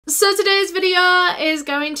So today's video is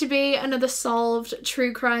going to be another solved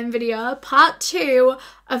true crime video, part 2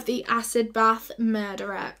 of the acid bath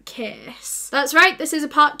murderer case. That's right, this is a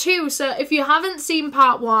part 2, so if you haven't seen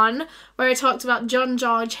part 1, where I talked about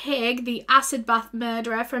George Haigh, the acid bath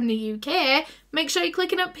murderer from the UK, make sure you're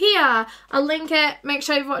clicking up here. I'll link it. Make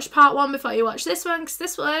sure you've watched part 1 before you watch this one, because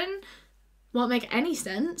this one won't make any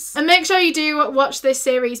sense. And make sure you do watch this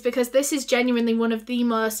series, because this is genuinely one of the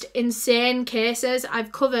most insane cases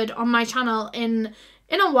I've covered on my channel in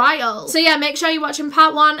a while. So yeah, make sure you're watching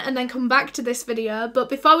part 1 and then come back to this video. But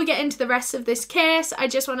before we get into the rest of this case, I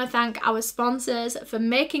just want to thank our sponsors for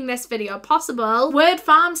making this video possible. Word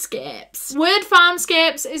Farmscapes. Word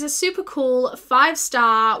Farmscapes is a super cool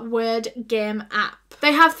 5-star word game app.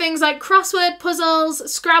 They have things like crossword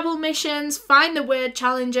puzzles, Scrabble missions, find the word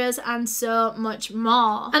challenges, and so much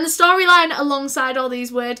more. And the storyline alongside all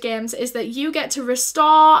these word games is that you get to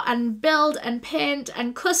restore and build and paint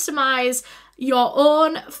and customize your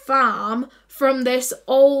own farm from this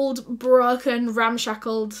old, broken,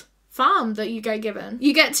 ramshackled farm that you get given.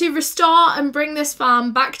 You get to restore and bring this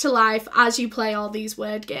farm back to life as you play all these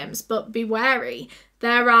word games, but be wary.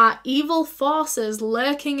 There are evil forces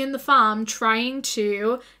lurking in the farm trying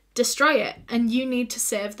to destroy it, and you need to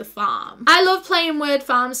save the farm. I love playing Word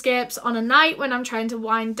Farmscapes on a night when I'm trying to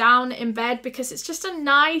wind down in bed, because it's just a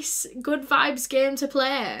nice, good vibes game to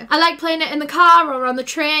play. I like playing it in the car or on the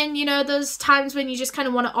train, you know, those times when you just kind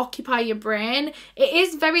of want to occupy your brain. It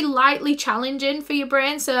is very lightly challenging for your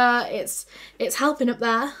brain, so it's helping up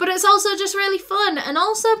there. But it's also just really fun and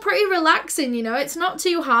also pretty relaxing, you know, it's not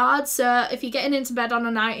too hard, so if you're getting into bed on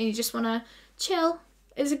a night and you just want to chill,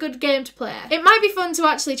 it's a good game to play. It might be fun to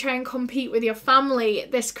actually try and compete with your family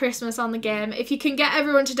this Christmas on the game if you can get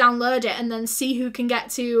everyone to download it and then see who can get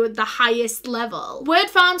to the highest level. Word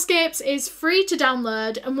Farmscapes is free to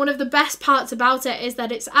download, and one of the best parts about it is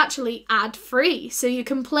that it's actually ad-free, so you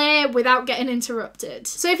can play without getting interrupted.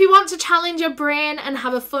 So if you want to challenge your brain and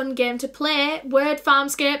have a fun game to play, Word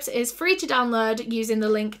Farmscapes is free to download using the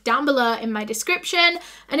link down below in my description,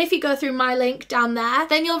 and if you go through my link down there,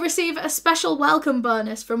 then you'll receive a special welcome bonus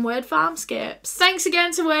from Word Farmscapes. Thanks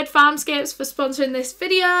again to Word Farmscapes for sponsoring this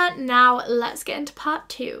video. Now let's get into part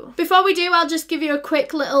 2. Before we do, I'll just give you a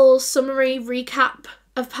quick little summary recap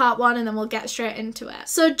of part 1 and then we'll get straight into it.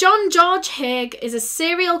 So George Haigh is a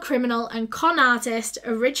serial criminal and con artist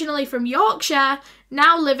originally from Yorkshire,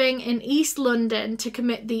 now living in East London to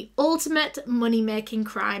commit the ultimate money-making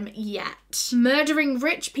crime yet: murdering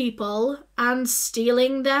rich people and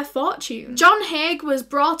stealing their fortune. John Haigh was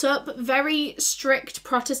brought up very strict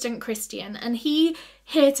Protestant Christian, and he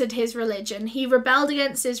hated his religion. He rebelled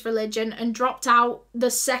against his religion and dropped out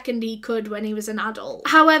the second he could when he was an adult.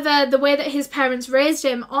 However, the way that his parents raised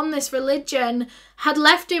him on this religion had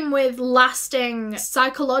left him with lasting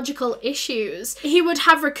psychological issues. He would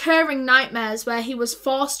have recurring nightmares where he was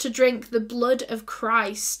forced to drink the blood of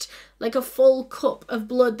Christ, like a full cup of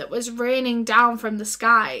blood that was raining down from the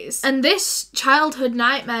skies. And this childhood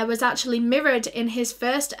nightmare was actually mirrored in his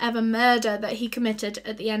first ever murder that he committed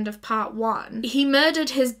at the end of part 1. He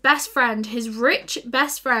murdered his best friend, his rich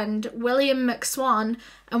best friend, William McSwan,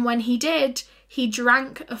 and when he did, he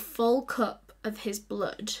drank a full cup of his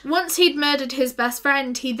blood. Once he'd murdered his best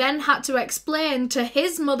friend, he then had to explain to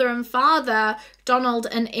his mother and father, Donald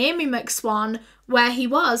and Amy McSwan, where he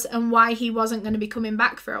was and why he wasn't going to be coming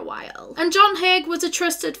back for a while. And John Haigh was a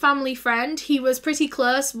trusted family friend. He was pretty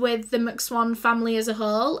close with the McSwan family as a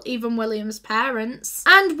whole, even William's parents.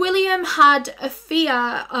 And William had a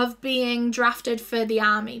fear of being drafted for the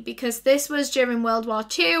army, because this was during World War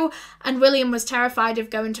II and William was terrified of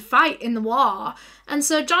going to fight in the war. And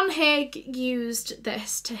so John Haigh used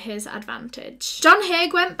this to his advantage. John Haigh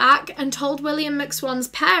went back and told William McSwan's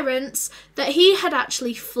parents that he had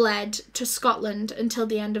actually fled to Scotland until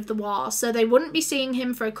the end of the war, so they wouldn't be seeing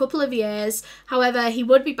him for a couple of years. However, he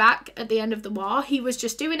would be back at the end of the war. He was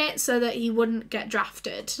just doing it so that he wouldn't get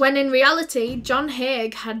drafted. When in reality, John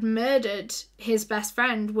Haigh had murdered his best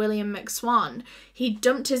friend, William McSwan. He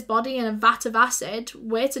dumped his body in a vat of acid,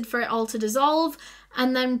 waited for it all to dissolve,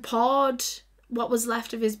 and then poured what was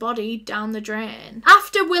left of his body down the drain.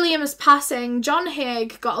 After William's passing, John Haigh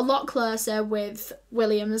got a lot closer with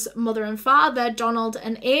William's mother and father, Donald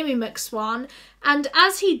and Amy McSwan, and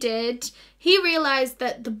as he did, he realised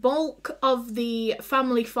that the bulk of the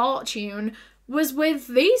family fortune was with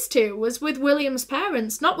these two, was with William's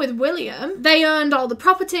parents, not with William. They owned all the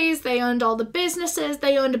properties, they owned all the businesses,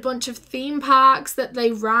 they owned a bunch of theme parks that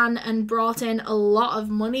they ran and brought in a lot of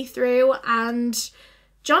money through, and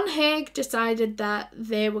John Haigh decided that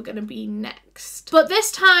they were going to be next. next. But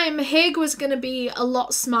this time, Haigh was going to be a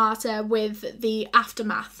lot smarter with the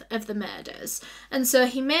aftermath of the murders, and so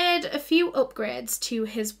he made a few upgrades to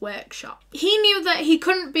his workshop. He knew that he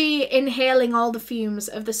couldn't be inhaling all the fumes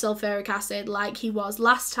of the sulfuric acid like he was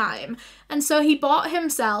last time, and so he bought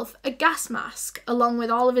himself a gas mask along with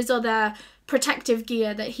all of his other protective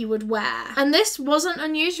gear that he would wear. And this wasn't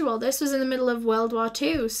unusual. This was in the middle of World War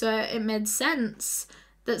II, so it made sense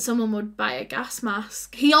that someone would buy a gas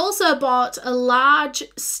mask. He also bought a large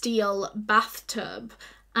steel bathtub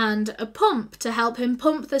and a pump to help him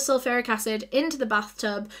pump the sulfuric acid into the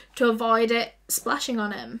bathtub to avoid it splashing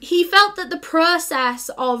on him. He felt that the process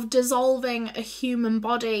of dissolving a human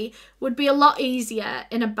body would be a lot easier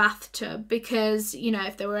in a bathtub because, you know,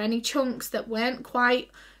 if there were any chunks that weren't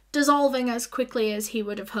quite dissolving as quickly as he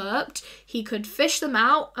would have hoped, he could fish them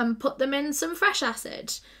out and put them in some fresh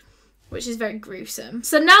acid, which is very gruesome.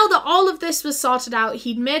 So now that all of this was sorted out,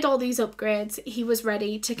 he'd made all these upgrades, he was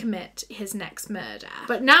ready to commit his next murder.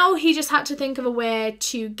 But now he just had to think of a way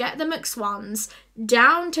to get the McSwans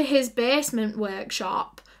down to his basement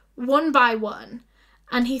workshop one by one.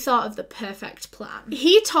 And he thought of the perfect plan.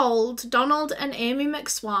 He told Donald and Amy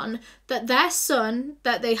McSwan that their son,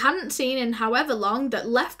 that they hadn't seen in however long, that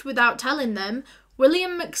left without telling them,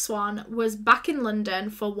 William McSwan, was back in London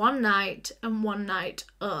for one night and one night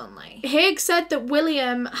only. Haigh said that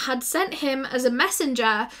William had sent him as a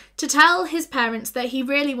messenger to tell his parents that he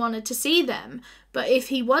really wanted to see them, but if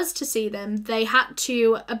he was to see them, they had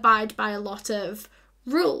to abide by a lot of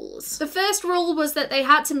rules. The first rule was that they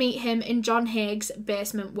had to meet him in John Haigh's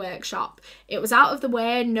basement workshop. It was out of the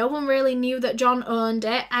way, no one really knew that John owned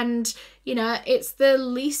it, and, you know, it's the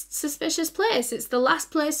least suspicious place. It's the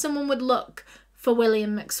last place someone would look for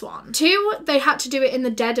William McSwan. 2, they had to do it in the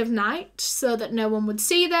dead of night so that no one would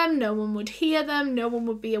see them, no one would hear them, no one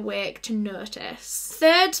would be awake to notice.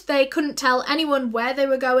 3rd, they couldn't tell anyone where they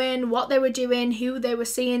were going, what they were doing, who they were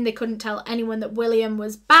seeing. They couldn't tell anyone that William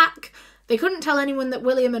was back. They couldn't tell anyone that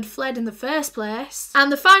William had fled in the first place.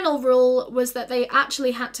 And the final rule was that they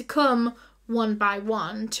actually had to come one by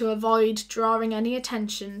one to avoid drawing any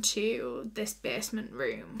attention to this basement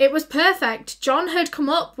room. It was perfect. John had come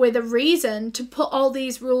up with a reason to put all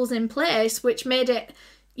these rules in place, which made it,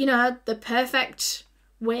 you know, the perfect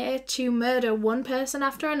way to murder one person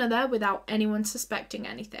after another without anyone suspecting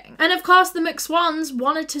anything. And of course the McSwans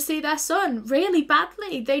wanted to see their son really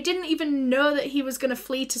badly. They didn't even know that he was going to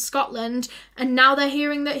flee to Scotland, and now they're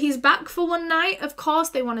hearing that he's back for one night. Of course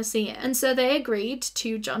they want to see it. And so they agreed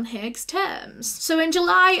to John Haigh's terms. So in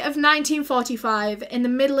July of 1945, in the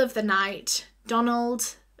middle of the night,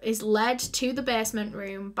 Donald is led to the basement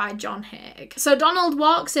room by John Haigh. So Donald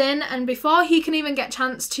walks in, and before he can even get a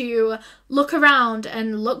chance to look around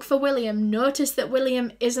and look for William, notice that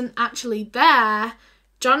William isn't actually there,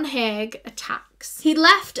 John Haigh attacks. He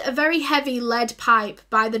left a very heavy lead pipe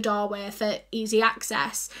by the doorway for easy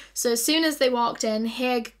access. So as soon as they walked in,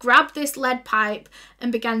 Haigh grabbed this lead pipe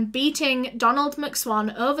and began beating Donald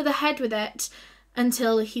McSwan over the head with it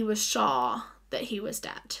until he was sure that he was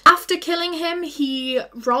dead. After killing him, he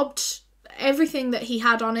robbed everything that he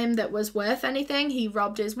had on him that was worth anything. He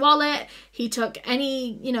robbed his wallet, he took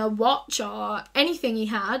any, you know, watch or anything he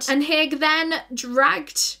had, and Haigh then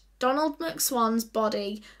dragged Donald McSwan's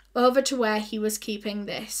body over to where he was keeping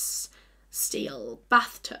this steel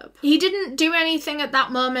bathtub. He didn't do anything at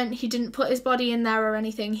that moment. He didn't put his body in there or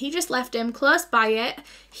anything. He just left him close by it.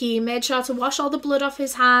 He made sure to wash all the blood off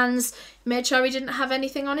his hands, made sure he didn't have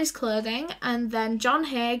anything on his clothing, and then John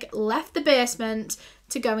Haigh left the basement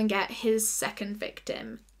to go and get his second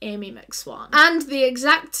victim, Amy McSwan. And the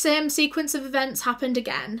exact same sequence of events happened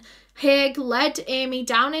again. Haigh led Amy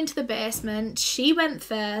down into the basement. She went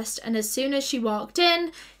first, and as soon as she walked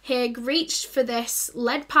in, Haigh reached for this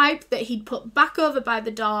lead pipe that he'd put back over by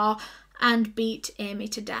the door and beat Amy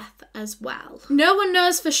to death as well. No one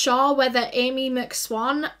knows for sure whether Amy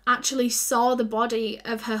McSwan actually saw the body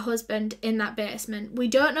of her husband in that basement. We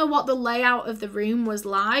don't know what the layout of the room was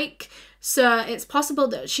like, so it's possible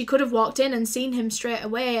that she could have walked in and seen him straight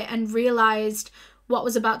away and realised what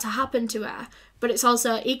was about to happen to her. But it's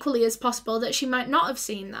also equally as possible that she might not have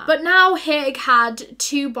seen that. But now Haigh had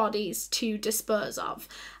 2 bodies to dispose of,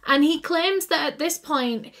 and he claims that at this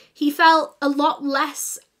point he felt a lot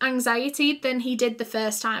less anxiety than he did the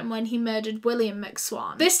first time when he murdered William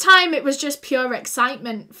McSwan. This time it was just pure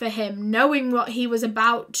excitement for him, knowing what he was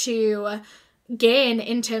about to gain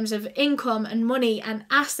in terms of income and money and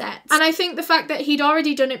assets. And I think the fact that he'd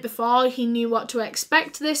already done it before, he knew what to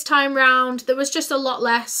expect this time round. There was just a lot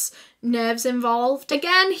less nerves involved.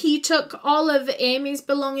 Again, he took all of Amy's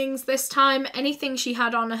belongings this time, anything she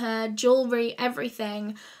had on her, jewellery,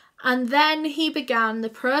 everything, and then he began the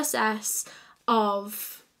process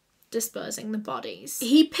of disposing the bodies.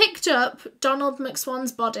 He picked up Donald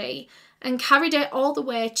McSwan's body and carried it all the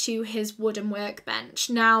way to his wooden workbench.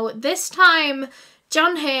 Now, this time,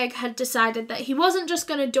 John Haigh had decided that he wasn't just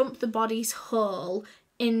going to dump the bodies whole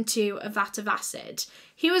into a vat of acid.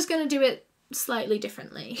 He was going to do it slightly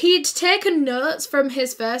differently. He'd taken notes from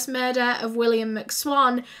his first murder of William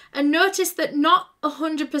McSwan and noticed that not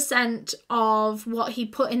 100% of what he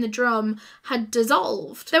put in the drum had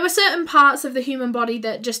dissolved. There were certain parts of the human body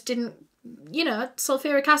that just didn't, you know,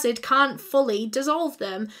 sulfuric acid can't fully dissolve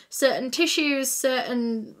them. Certain tissues,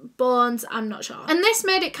 certain bones, I'm not sure. And this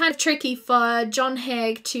made it kind of tricky for John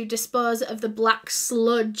Haigh to dispose of the black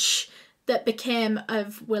sludge that became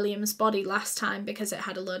of William's body last time, because it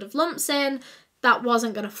had a load of lumps in. That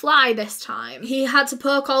wasn't going to fly this time. He had to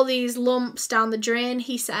poke all these lumps down the drain,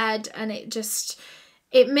 he said, and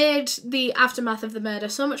it made the aftermath of the murder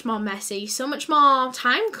so much more messy, so much more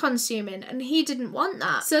time consuming, and he didn't want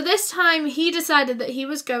that. So this time he decided that he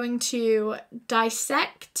was going to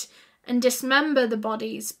dissect and dismember the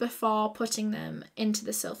bodies before putting them into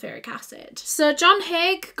the sulfuric acid. So John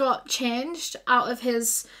Haigh got changed out of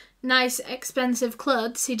his nice expensive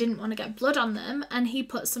clothes. He didn't want to get blood on them, and he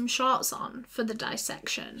put some shorts on for the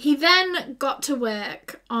dissection. He then got to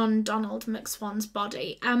work on Donald McSwan's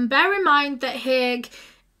body, and bear in mind that Haigh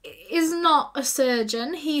is not a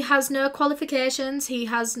surgeon. He has no qualifications.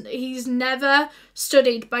 He's never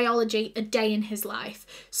studied biology a day in his life.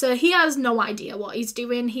 So he has no idea what he's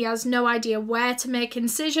doing. He has no idea where to make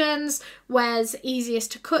incisions, where's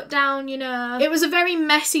easiest to cut down, you know. It was a very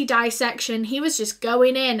messy dissection. He was just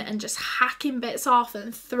going in and just hacking bits off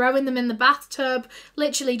and throwing them in the bathtub.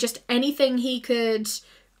 Literally just anything he could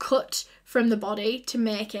cut from the body to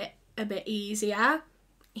make it a bit easier.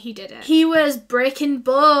 He did it. He was breaking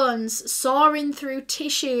bones, sawing through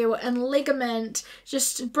tissue and ligament,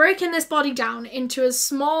 just breaking this body down into as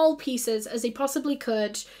small pieces as he possibly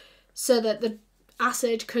could so that the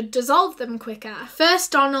acid could dissolve them quicker.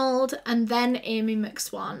 First Donald and then Amy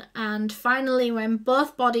McSwan, and finally when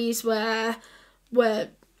both bodies were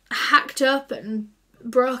hacked up and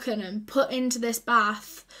broken and put into this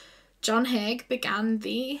bath, John Haigh began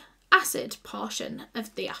the acid portion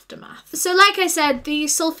of the aftermath. So like I said, the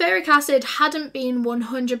sulfuric acid hadn't been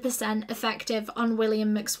 100% effective on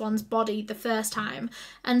William McSwan's body the first time,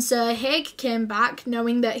 and so Haigh came back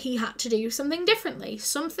knowing that he had to do something differently,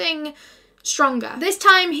 something stronger. This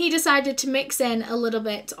time he decided to mix in a little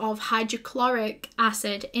bit of hydrochloric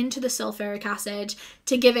acid into the sulfuric acid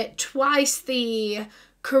to give it twice the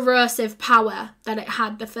corrosive power that it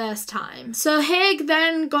had the first time. So Haigh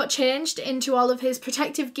then got changed into all of his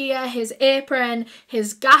protective gear, his apron,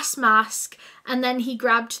 his gas mask, and then he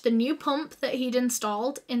grabbed the new pump that he'd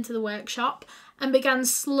installed into the workshop and began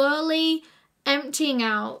slowly emptying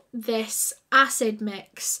out this acid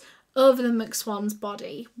mix over the McSwan's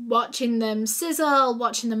body, watching them sizzle,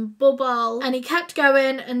 watching them bubble, and he kept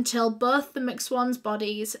going until both the McSwan's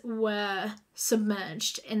bodies were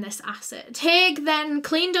submerged in this acid. Haigh then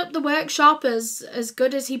cleaned up the workshop as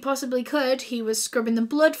good as he possibly could. He was scrubbing the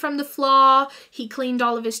blood from the floor, he cleaned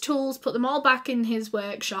all of his tools, put them all back in his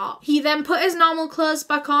workshop. He then put his normal clothes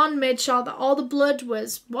back on, made sure that all the blood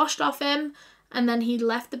was washed off him, and then he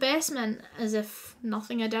left the basement as if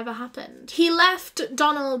nothing had ever happened. He left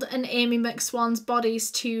Donald and Amy McSwan's bodies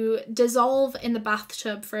to dissolve in the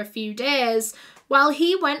bathtub for a few days while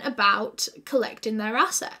he went about collecting their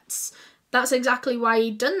assets. That's exactly why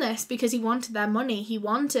he'd done this, because he wanted their money, he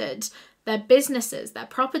wanted their businesses, their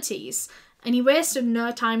properties, and he wasted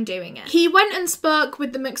no time doing it. He went and spoke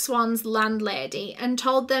with the McSwan's landlady and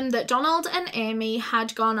told them that Donald and Amy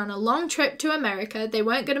had gone on a long trip to America, they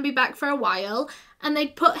weren't going to be back for a while, and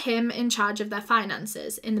they'd put him in charge of their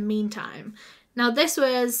finances in the meantime. Now this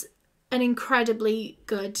was an incredibly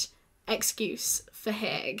good excuse for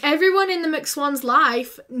Haigh. Everyone in the McSwan's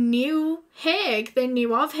life knew Haigh. They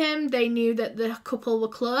knew of him, they knew that the couple were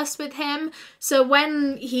close with him, so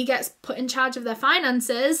when he gets put in charge of their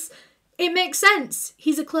finances, it makes sense.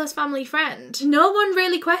 He's a close family friend. No one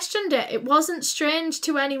really questioned it. It wasn't strange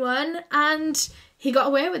to anyone, and he got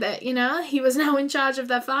away with it, you know? He was now in charge of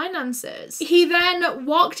their finances. He then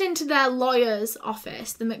walked into their lawyer's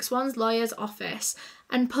office, the McSwan's lawyer's office,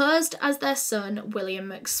 and posed as their son, William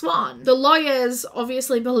McSwan. The lawyers,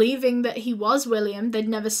 obviously believing that he was William, they'd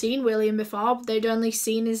never seen William before, they'd only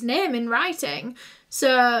seen his name in writing.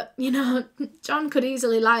 So, you know, John could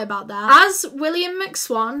easily lie about that. As William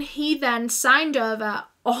McSwan, he then signed over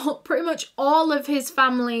pretty much all of his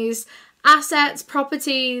family's assets,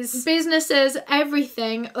 properties, businesses,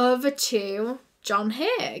 everything over to John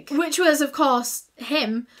Haigh, which was, of course,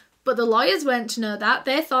 him But the lawyers weren't to know that.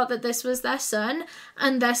 They thought that this was their son,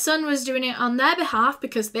 and their son was doing it on their behalf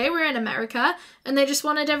because they were in America, and they just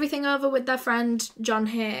wanted everything over with their friend John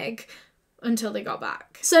Haigh until they got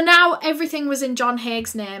back. So now everything was in John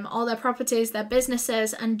Haigh's name, all their properties, their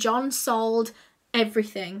businesses, and John sold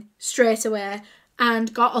everything straight away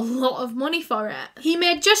and got a lot of money for it. He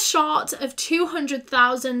made just short of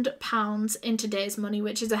 £200,000 in today's money,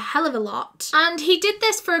 which is a hell of a lot. And he did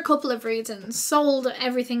this for a couple of reasons. Sold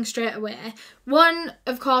everything straight away. One,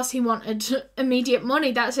 of course, he wanted immediate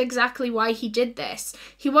money. That's exactly why he did this.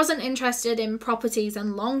 He wasn't interested in properties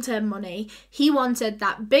and long-term money. He wanted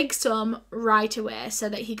that big sum right away so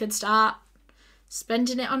that he could start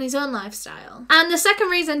spending it on his own lifestyle. And the second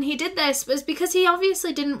reason he did this was because he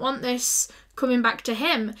obviously didn't want this coming back to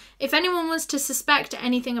him. If anyone was to suspect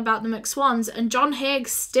anything about the McSwans and John Haigh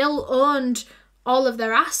still owned all of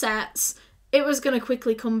their assets, it was going to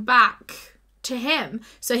quickly come back to him.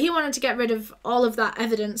 So he wanted to get rid of all of that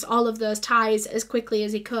evidence, all of those ties as quickly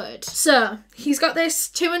as he could. So he's got this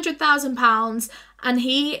 £200,000 and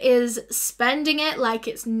he is spending it like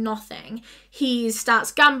it's nothing. He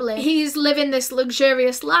starts gambling. He's living this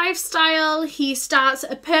luxurious lifestyle. He starts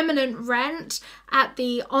a permanent rent at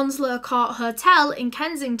the Onslow Court Hotel in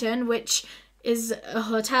Kensington, which is a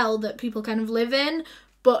hotel that people kind of live in,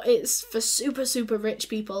 but it's for super, super rich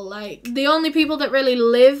people. Like, the only people that really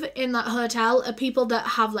live in that hotel are people that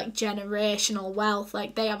have, like, generational wealth.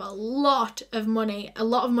 Like, they have a lot of money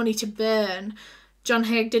to burn. John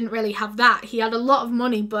Haigh didn't really have that. He had a lot of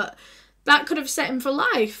money, but that could have set him for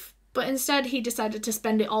life. But instead, he decided to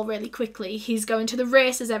spend it all really quickly. He's going to the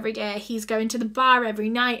races every day. He's going to the bar every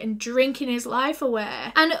night and drinking his life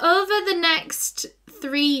away. And over the next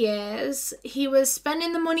 3 years, he was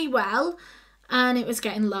spending the money well, and it was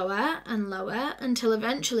getting lower and lower until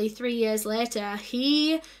eventually 3 years later,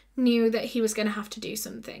 he knew that he was going to have to do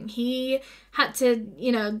something. He had to,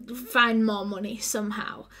 find more money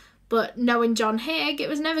somehow. But knowing John Haigh, it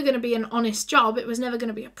was never going to be an honest job. It was never going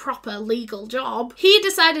to be a proper legal job. He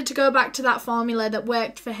decided to go back to that formula that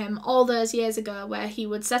worked for him all those years ago, where he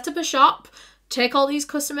would set up a shop, take all these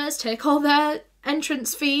customers, take all their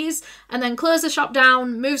entrance fees, and then close the shop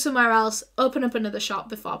down, move somewhere else, open up another shop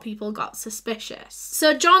before people got suspicious.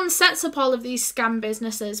 So John sets up all of these scam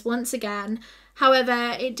businesses once again.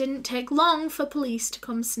 However, it didn't take long for police to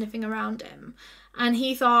come sniffing around him. And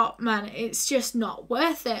he thought, man, it's just not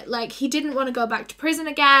worth it. Like, he didn't want to go back to prison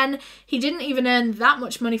again. He didn't even earn that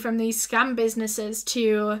much money from these scam businesses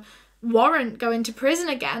to warrant going to prison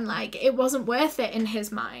again. Like, it wasn't worth it in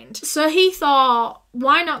his mind. So he thought,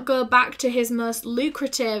 why not go back to his most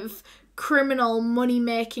lucrative criminal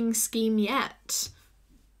money-making scheme yet?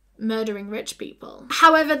 Murdering rich people.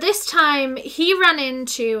 However, this time he ran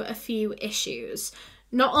into a few issues.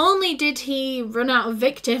 Not only did he run out of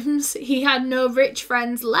victims, he had no rich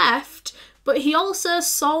friends left, but he also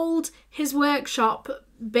sold his workshop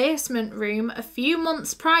basement room a few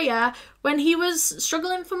months prior when he was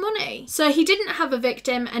struggling for money. So he didn't have a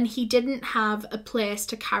victim and he didn't have a place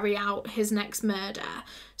to carry out his next murder.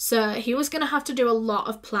 So he was going to have to do a lot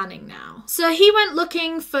of planning now. So he went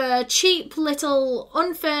looking for cheap little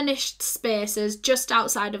unfurnished spaces just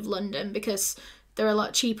outside of London because they're a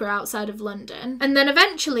lot cheaper outside of London. And then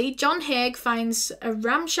eventually John Haigh finds a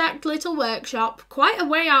ramshacked little workshop quite a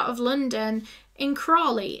way out of London in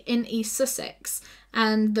Crawley in East Sussex.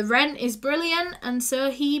 And the rent is brilliant, and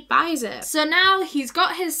so he buys it. So now he's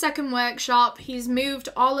got his second workshop. He's moved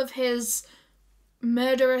all of his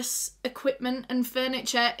murderous equipment and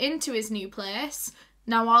furniture into his new place.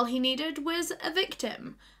 Now all he needed was a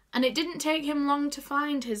victim. And it didn't take him long to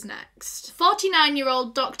find his next.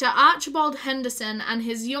 49-year-old Dr. Archibald Henderson and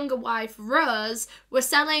his younger wife Rose were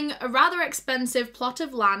selling a rather expensive plot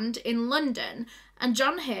of land in London, and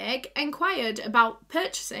John Haigh inquired about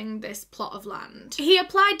purchasing this plot of land. He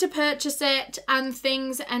applied to purchase it, and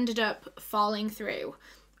things ended up falling through.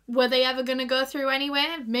 Were they ever going to go through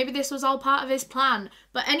anyway? Maybe this was all part of his plan.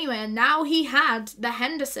 But anyway, now he had the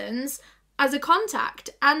Hendersons as a contact,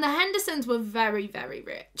 and the Hendersons were very, very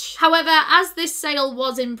rich. However, as this sale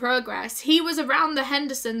was in progress, he was around the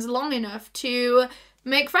Hendersons long enough to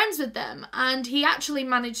make friends with them, and he actually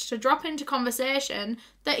managed to drop into conversation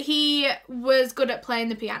that he was good at playing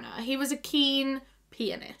the piano. He was a keen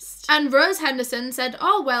pianist. And Rose Henderson said,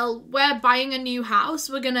 oh, well, we're buying a new house.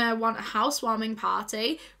 We're gonna want a housewarming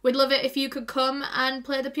party. We'd love it if you could come and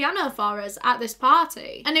play the piano for us at this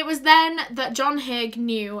party. And it was then that John Haigh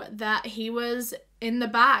knew that he was in the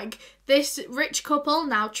bag. This rich couple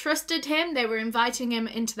now trusted him. They were inviting him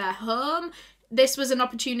into their home. This was an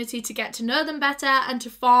opportunity to get to know them better and to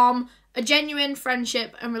form a genuine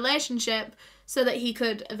friendship and relationship. so that he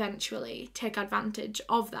could eventually take advantage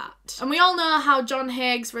of that. And we all know how John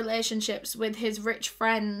Haigh's relationships with his rich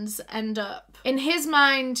friends end up. In his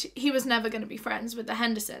mind, he was never going to be friends with the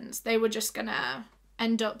Hendersons. They were just going to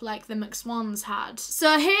end up like the McSwans had.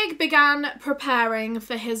 So Haigh began preparing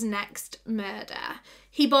for his next murder.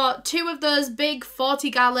 He bought 2 of those big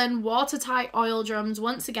 40-gallon watertight oil drums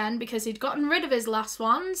once again because he'd gotten rid of his last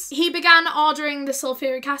ones. He began ordering the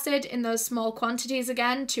sulfuric acid in those small quantities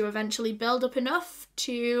again to eventually build up enough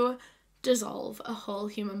to dissolve a whole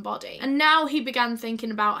human body. And now he began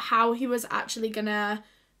thinking about how he was actually gonna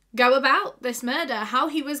go about this murder, how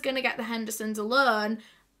he was gonna get the Hendersons alone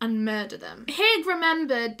and murder them. Haigh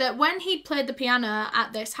remembered that when he'd played the piano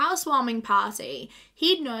at this housewarming party,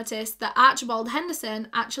 he'd noticed that Archibald Henderson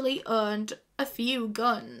actually owned a few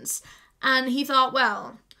guns. And he thought,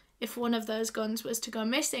 well, if one of those guns was to go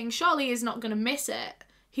missing, surely he's not going to miss it.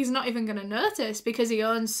 He's not even going to notice because he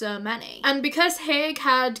owns so many. And because Haigh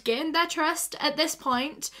had gained their trust at this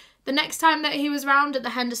point, the next time that he was round at the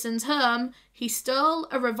Hendersons' home, he stole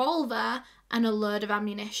a revolver and a load of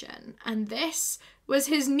ammunition. And this was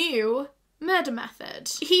his new murder method.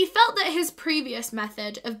 He felt that his previous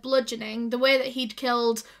method of bludgeoning, the way that he'd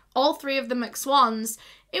killed all 3 of the McSwans,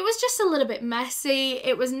 it was just a little bit messy,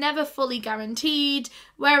 it was never fully guaranteed,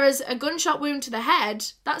 whereas a gunshot wound to the head,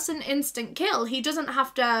 that's an instant kill. He doesn't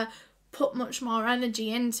have to put much more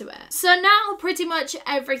energy into it. So now pretty much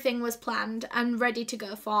everything was planned and ready to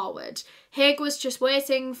go forward. Haigh was just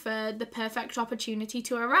waiting for the perfect opportunity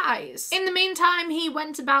to arise. In the meantime, he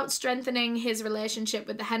went about strengthening his relationship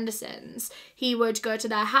with the Hendersons. He would go to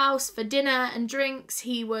their house for dinner and drinks,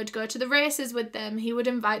 he would go to the races with them, he would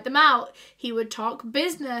invite them out, he would talk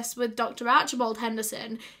business with Dr. Archibald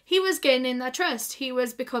Henderson. He was gaining their trust, he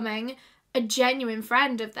was becoming a genuine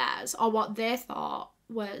friend of theirs, or what they thought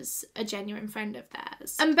was a genuine friend of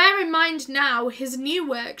theirs. And bear in mind now, his new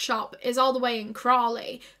workshop is all the way in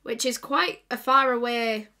Crawley, which is quite a far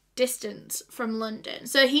away distance from London.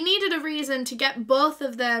 So he needed a reason to get both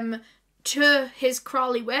of them to his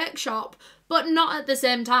Crawley workshop, but not at the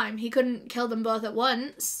same time. He couldn't kill them both at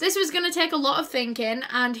once. This was going to take a lot of thinking,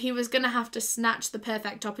 and he was going to have to snatch the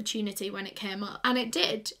perfect opportunity when it came up. And it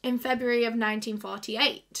did, in February of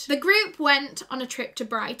 1948. The group went on a trip to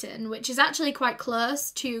Brighton, which is actually quite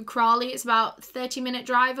close to Crawley. It's about a 30-minute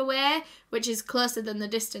drive away, which is closer than the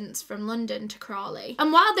distance from London to Crawley.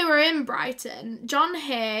 And while they were in Brighton, John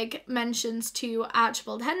Haigh mentions to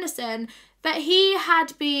Archibald Henderson that he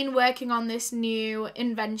had been working on this new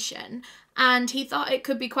invention, and he thought it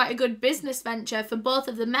could be quite a good business venture for both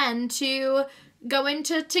of the men to go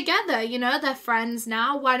into together. You know, they're friends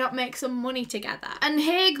now, why not make some money together? And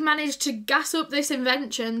Haigh managed to gas up this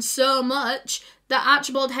invention so much that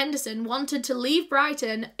Archibald Henderson wanted to leave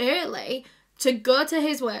Brighton early to go to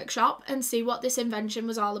his workshop and see what this invention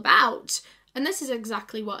was all about. And this is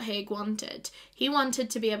exactly what Haigh wanted. He wanted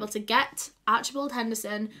to be able to get Archibald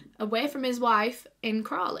Henderson away from his wife in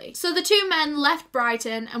Crawley. So the 2 men left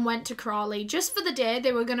Brighton and went to Crawley just for the day.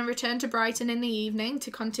 They were going to return to Brighton in the evening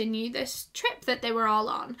to continue this trip that they were all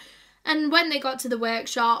on. And when they got to the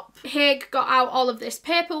workshop, Haigh got out all of this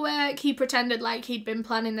paperwork. He pretended like he'd been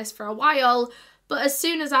planning this for a while. But as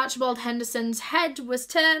soon as Archibald Henderson's head was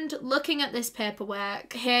turned looking at this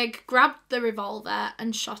paperwork, Haigh grabbed the revolver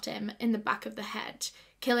and shot him in the back of the head,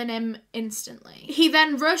 killing him instantly. He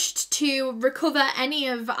then rushed to recover any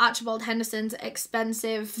of Archibald Henderson's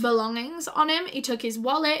expensive belongings on him. He took his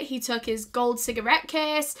wallet, he took his gold cigarette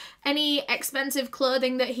case, any expensive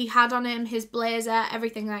clothing that he had on him, his blazer,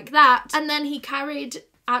 everything like that. And then he carried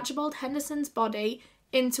Archibald Henderson's body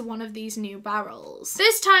into one of these new barrels.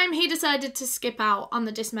 This time he decided to skip out on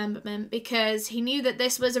the dismemberment because he knew that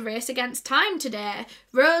this was a race against time today.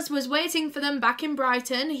 Rose was waiting for them back in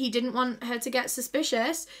Brighton. He didn't want her to get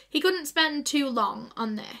suspicious. He couldn't spend too long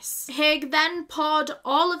on this. Haigh then poured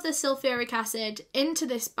all of the sulfuric acid into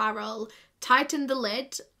this barrel, tightened the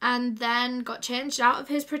lid, and then got changed out of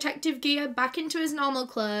his protective gear back into his normal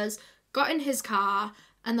clothes, got in his car,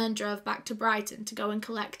 and then drove back to Brighton to go and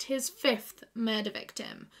collect his 5th murder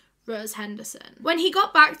victim, Rose Henderson. When he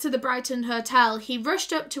got back to the Brighton hotel, he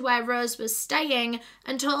rushed up to where Rose was staying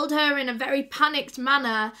and told her in a very panicked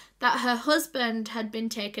manner that her husband had been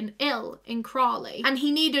taken ill in Crawley and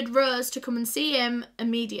he needed Rose to come and see him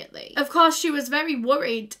immediately. Of course, she was very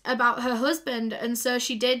worried about her husband, and so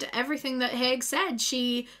she did everything that Haigh said.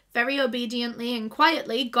 She very obediently and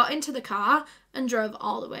quietly got into the car and drove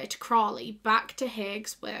all the way to Crawley, back to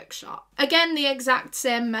Haigh's workshop. Again, the exact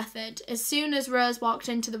same method. As soon as Rose walked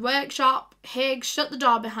into the workshop, Haigh shut the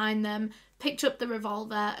door behind them, picked up the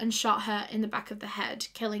revolver and shot her in the back of the head,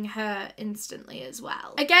 killing her instantly as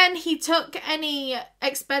well. Again, he took any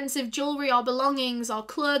expensive jewellery or belongings or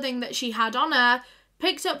clothing that she had on her,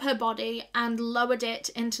 picked up her body and lowered it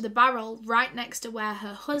into the barrel right next to where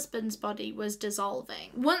her husband's body was dissolving.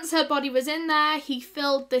 Once her body was in there, he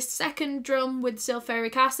filled this second drum with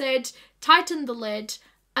sulfuric acid, tightened the lid,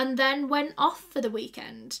 and then went off for the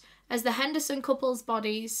weekend, as the Henderson couple's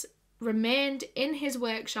bodies remained in his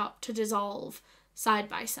workshop to dissolve side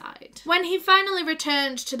by side. When he finally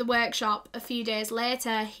returned to the workshop a few days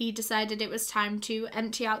later, he decided it was time to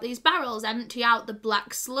empty out these barrels, empty out the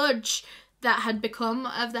black sludge that had become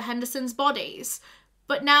of the Hendersons' bodies.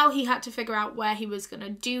 But now he had to figure out where he was going to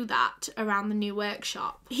do that around the new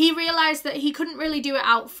workshop. He realised that he couldn't really do it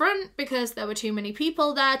out front because there were too many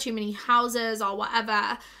people there, too many houses or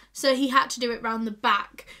whatever, so he had to do it round the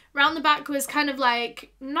back. Round the back was kind of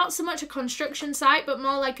like, not so much a construction site, but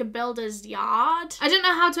more like a builder's yard. I don't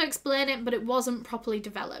know how to explain it, but it wasn't properly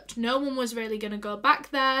developed. No one was really going to go back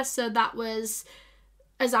there, so that was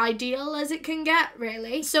as ideal as it can get,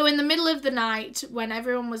 really. So in the middle of the night, when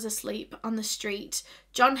everyone was asleep on the street,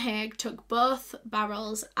 John Haigh took both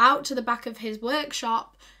barrels out to the back of his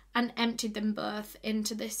workshop and emptied them both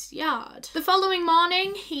into this yard. The following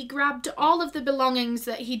morning, he grabbed all of the belongings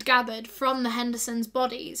that he'd gathered from the Hendersons'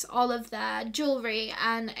 bodies, all of their jewellery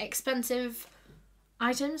and expensive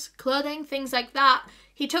items, clothing, things like that.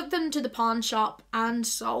 He took them to the pawn shop and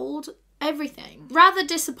sold everything. Rather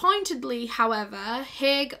disappointedly, however,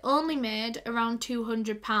 Haigh only made around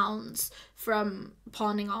 £200 from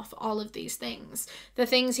pawning off all of these things. The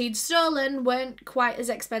things he'd stolen weren't quite as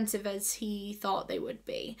expensive as he thought they would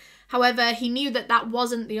be. However, he knew that that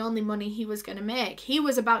wasn't the only money he was going to make. He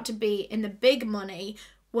was about to be in the big money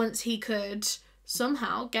once he could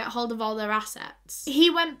somehow get hold of all their assets. He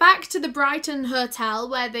went back to the Brighton hotel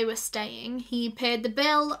where they were staying. He paid the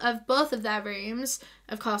bill of both of their rooms.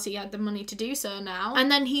 Of course, he had the money to do so now.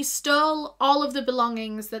 And then he stole all of the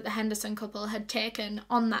belongings that the Henderson couple had taken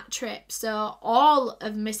on that trip. So all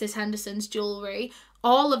of Mrs. Henderson's jewellery,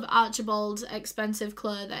 all of Archibald's expensive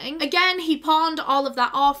clothing. Again, he pawned all of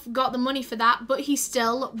that off, got the money for that, but he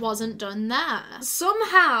still wasn't done there.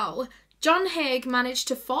 Somehow, John Haigh managed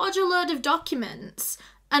to forge a load of documents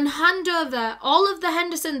and hand over all of the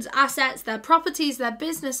Hendersons' assets, their properties, their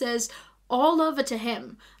businesses, all over to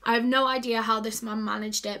him. I have no idea how this man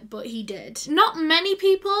managed it, but he did. Not many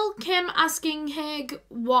people came asking Haigh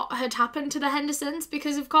what had happened to the Hendersons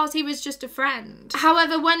because, of course, he was just a friend.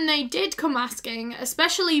 However, when they did come asking,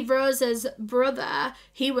 especially Rose's brother,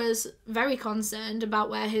 he was very concerned about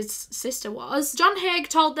where his sister was. John Haigh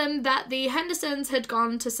told them that the Hendersons had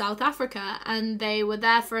gone to South Africa and they were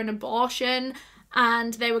there for an abortion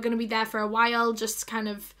and they were going to be there for a while, just kind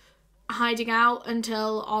of hiding out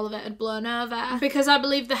until all of it had blown over. Because I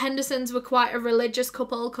believe the Hendersons were quite a religious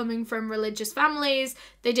couple coming from religious families,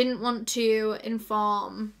 they didn't want to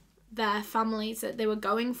inform their families that they were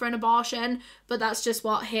going for an abortion, but that's just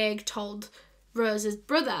what Haigh told Rose's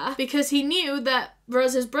brother, because he knew that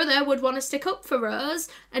Rose's brother would want to stick up for Rose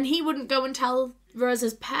and he wouldn't go and tell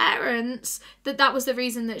Rose's parents that that was the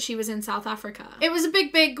reason that she was in South Africa. It was a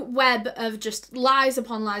big web of just lies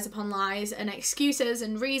upon lies upon lies and excuses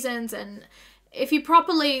and reasons, and if you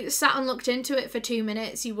properly sat and looked into it for 2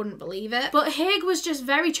 minutes, you wouldn't believe it. But Haigh was just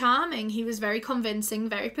very charming. He was very convincing,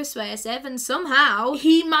 very persuasive, and somehow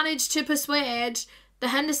he managed to persuade the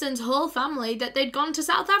Hendersons' whole family that they'd gone to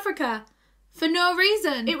South Africa. For no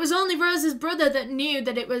reason. It was only Rose's brother that knew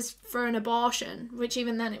that it was for an abortion, which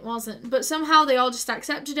even then it wasn't. But somehow they all just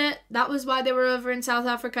accepted it. That was why they were over in South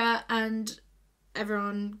Africa, and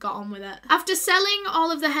everyone got on with it. After selling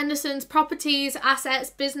all of the Hendersons' properties, assets,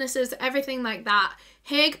 businesses, everything like that,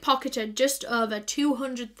 Haigh pocketed just over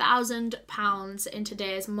 £200,000 in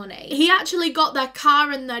today's money. He actually got their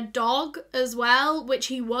car and their dog as well, which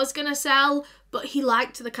he was going to sell, but he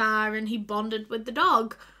liked the car and he bonded with the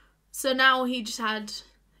dog. So now he just had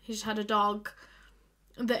a dog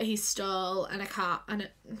that he stole and a cat and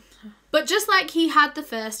it. But just like he had the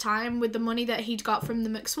first time with the money that he'd got from the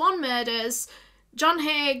McSwan murders, John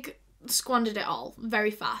Haigh squandered it all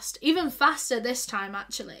very fast. Even faster this time,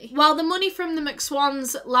 actually. While the money from the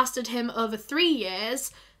McSwans lasted him over 3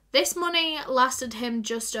 years, this money lasted him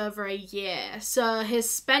just over a year. So his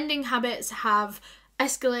spending habits have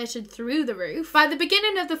escalated through the roof. By the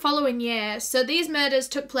beginning of the following year, so these murders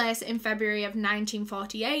took place in February of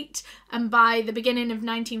 1948, and by the beginning of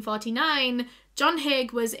 1949, John Haigh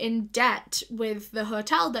was in debt with the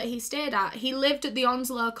hotel that he stayed at. He lived at the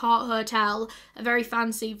Onslow Court Hotel, a very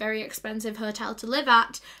fancy, very expensive hotel to live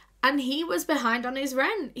at, and he was behind on his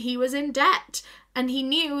rent. He was in debt, and he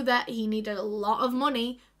knew that he needed a lot of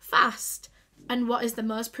money fast. And what is the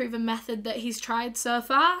most proven method that he's tried so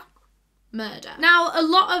far? Murder. Now, a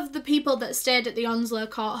lot of the people that stayed at the Onslow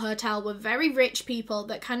Court Hotel were very rich people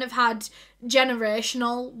that kind of had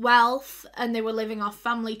generational wealth, and they were living off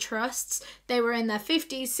family trusts. They were in their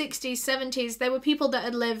 50s, 60s, 70s. They were people that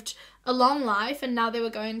had lived a long life, and now they were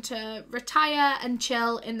going to retire and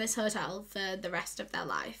chill in this hotel for the rest of their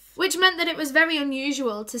life. Which meant that it was very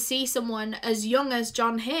unusual to see someone as young as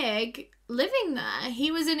John Haigh living there. He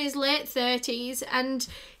was in his late 30s, and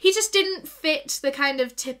he just didn't fit the kind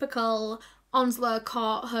of typical Onslow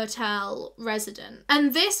Court Hotel resident.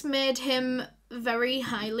 And this made him very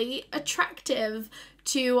highly attractive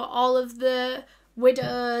to all of the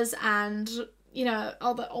widows and, you know,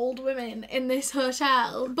 all the old women in this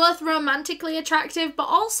hotel. Both romantically attractive, but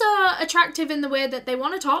also attractive in the way that they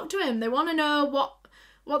want to talk to him. They want to know what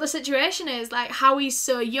the situation is, like how he's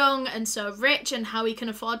so young and so rich and how he can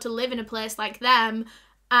afford to live in a place like them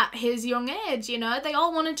at his young age, you know. They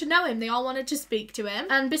all wanted to know him, they all wanted to speak to him.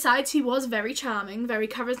 And besides, he was very charming, very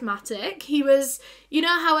charismatic. He was, you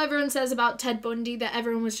know how everyone says about Ted Bundy that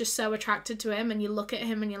everyone was just so attracted to him, and you look at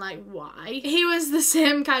him and you're like, why? He was the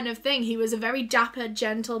same kind of thing. He was a very dapper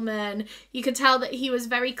gentleman. You could tell that he was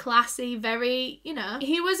very classy, very, you know,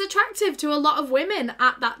 he was attractive to a lot of women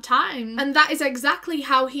at that time. And that is exactly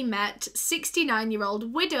how he met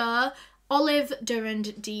 69-year-old widow Olive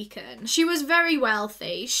Durand Deacon. She was very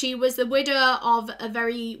wealthy. She was the widow of a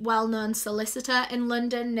very well-known solicitor in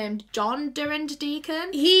London named John Durand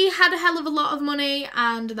Deacon. He had a hell of a lot of money,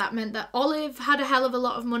 and that meant that Olive had a hell of a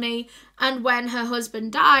lot of money, and when her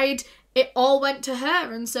husband died, it all went to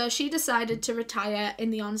her, and so she decided to retire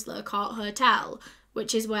in the Onslow Court Hotel,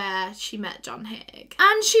 which is where she met John Haigh.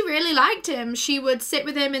 And she really liked him. She would sit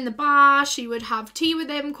with him in the bar, she would have tea with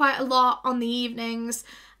him quite a lot on the evenings.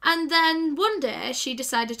 And then one day she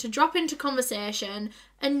decided to drop into conversation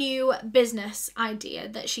a new business idea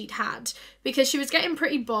that she'd had, because she was getting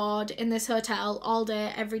pretty bored in this hotel all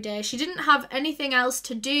day, every day. She didn't have anything else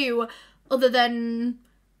to do other than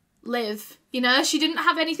live, you know? She didn't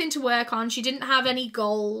have anything to work on. She didn't have any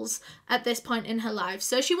goals at this point in her life.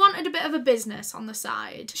 So she wanted a bit of a business on the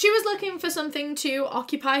side. She was looking for something to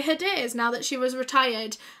occupy her days now that she was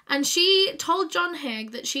retired. And she told John Haigh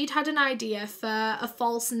that she'd had an idea for a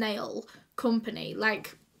false nail company,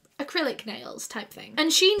 like acrylic nails type thing.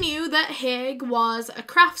 And she knew that Haigh was a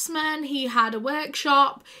craftsman. He had a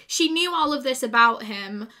workshop. She knew all of this about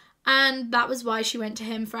him. And that was why she went to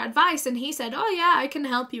him for advice, and he said, oh yeah, I can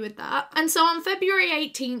help you with that. And so on February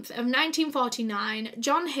 18th of 1949,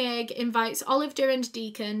 John Haigh invites Olive Durand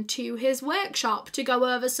Deacon to his workshop to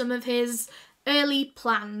go over some of his early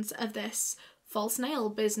plans of this false nail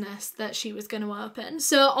business that she was going to open.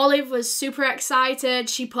 So Olive was super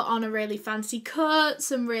excited. She put on a really fancy coat,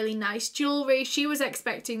 some really nice jewellery. She was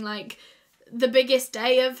expecting like the biggest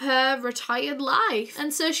day of her retired life.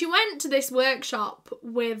 And so she went to this workshop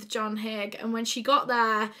with John Haigh, and when she got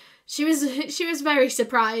there, she was very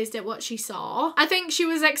surprised at what she saw. I think she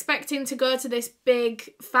was expecting to go to this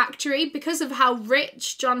big factory because of how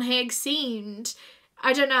rich John Haigh seemed.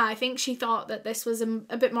 I don't know, I think she thought that this was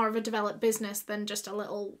a bit more of a developed business than just a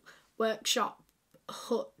little workshop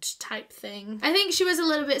hut type thing. I think she was a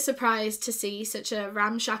little bit surprised to see such a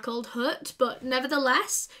ramshackled hut, but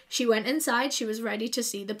nevertheless, she went inside. She was ready to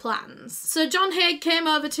see the plans. So John Haigh came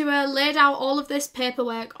over to her, laid out all of this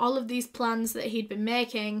paperwork, all of these plans that he'd been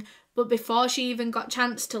making, but before she even got a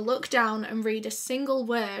chance to look down and read a single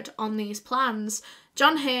word on these plans,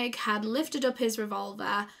 John Haigh had lifted up his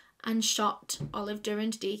revolver and shot Olive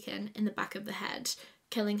Durand Deacon in the back of the head,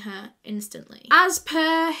 killing her instantly. As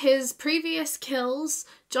per his previous kills,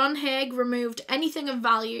 John Haigh removed anything of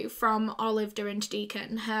value from Olive Durand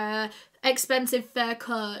Deacon, her expensive fur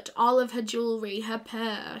coat, all of her jewellery, her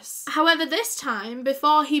purse. However, this time,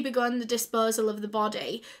 before he begun the disposal of the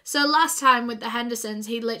body, so last time with the Hendersons,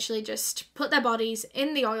 he literally just put their bodies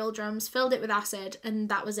in the oil drums, filled it with acid, and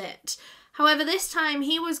that was it. However, this time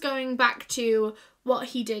he was going back to what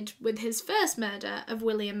he did with his first murder of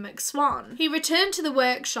William McSwan. He returned to the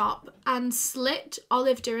workshop and slit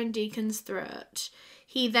Olive Durand Deacon's throat.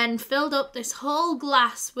 He then filled up this whole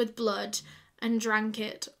glass with blood and drank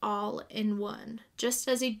it all in one, just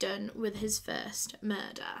as he'd done with his first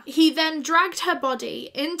murder. He then dragged her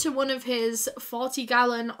body into one of his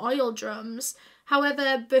 40-gallon oil drums.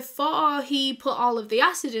 However, before he put all of the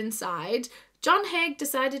acid inside, John Haigh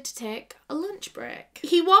decided to take a lunch break.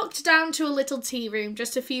 He walked down to a little tea room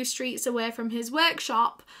just a few streets away from his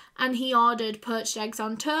workshop, and he ordered poached eggs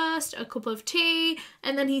on toast, a cup of tea,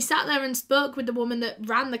 and then he sat there and spoke with the woman that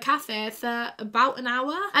ran the cafe for about an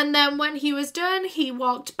hour. And then when he was done, he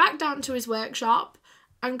walked back down to his workshop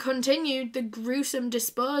and continued the gruesome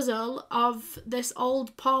disposal of this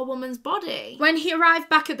old poor woman's body. When he arrived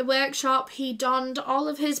back at the workshop, he donned all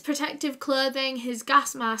of his protective clothing, his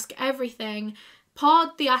gas mask, everything, poured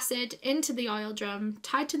the acid into the oil drum,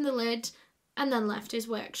 tightened the lid, and then left his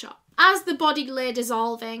workshop. As the body lay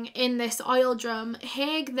dissolving in this oil drum,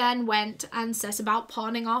 Haigh then went and set about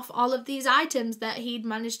pawning off all of these items that he'd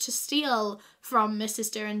managed to steal from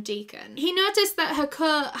Mrs. Durand Deacon. He noticed that her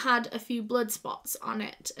coat had a few blood spots on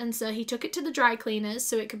it, and so he took it to the dry cleaners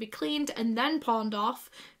so it could be cleaned and then pawned off.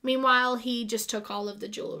 Meanwhile, he just took all of the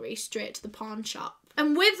jewellery straight to the pawn shop.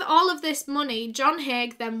 And with all of this money, John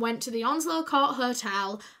Haigh then went to the Onslow Court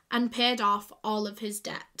Hotel and paid off all of his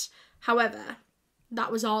debt. However, that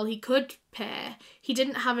was all he could pay. He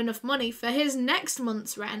didn't have enough money for his next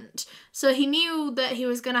month's rent, so he knew that he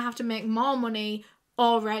was going to have to make more money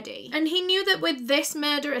already. And he knew that with this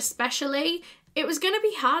murder especially, it was going to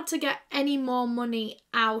be hard to get any more money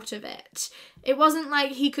out of it. It wasn't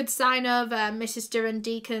like he could sign over Mrs. Durand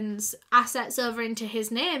Deacon's assets over into his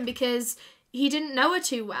name because he didn't know her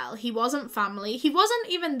too well. He wasn't family. He wasn't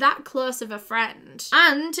even that close of a friend.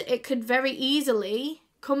 And it could very easily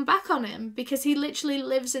come back on him because he literally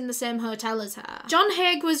lives in the same hotel as her. John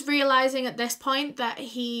Haigh was realising at this point that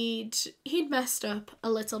he'd messed up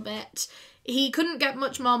a little bit. He couldn't get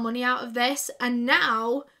much more money out of this, and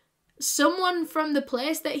now someone from the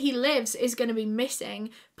place that he lives is going to be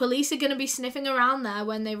missing. Police are going to be sniffing around there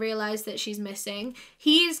when they realise that she's missing.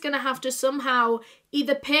 He is going to have to somehow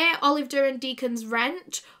either pay Olive Durand Deacon's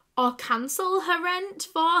rent or cancel her rent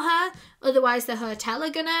for her, otherwise the hotel are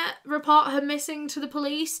gonna report her missing to the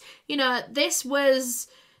police. You know, this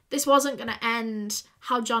wasn't gonna end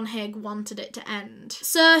how John Haigh wanted it to end.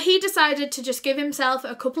 So he decided to just give himself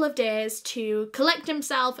a couple of days to collect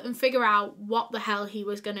himself and figure out what the hell he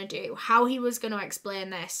was gonna do, how he was gonna explain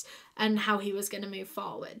this, and how he was gonna move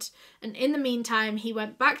forward. And in the meantime, he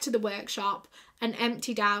went back to the workshop and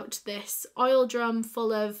emptied out this oil drum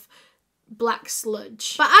full of black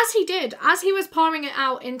sludge. But as he was pouring it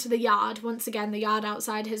out into the yard, once again the yard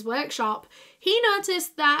outside his workshop, he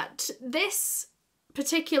noticed that this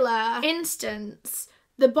particular instance,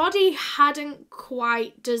 the body hadn't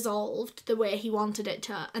quite dissolved the way he wanted it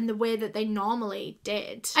to and the way that they normally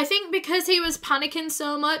did. I think because he was panicking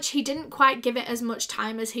so much, he didn't quite give it as much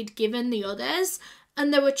time as he'd given the others,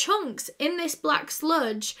 and there were chunks in this black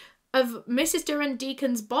sludge of Mrs. Durand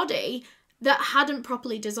Deacon's body that hadn't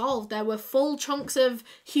properly dissolved. There were full chunks of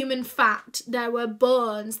human fat, there were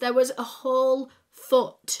bones, there was a whole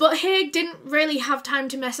foot. But Haigh didn't really have time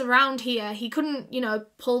to mess around here. He couldn't,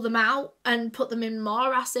 pull them out and put them in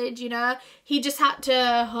more acid, He just had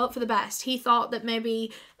to hope for the best. He thought that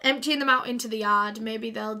maybe emptying them out into the yard,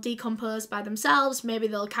 maybe they'll decompose by themselves, maybe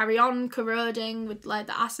they'll carry on corroding with the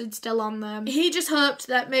acid still on them. He just hoped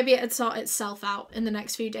that maybe it'd sort itself out in the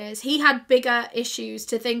next few days. He had bigger issues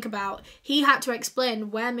to think about. He had to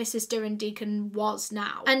explain where Mrs. Durand Deacon was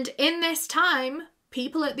now. And in this time,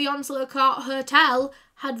 people at the Onslow Court Hotel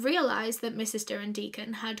had realised that Mrs. Durand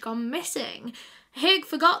Deacon had gone missing. Haigh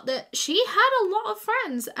forgot that she had a lot of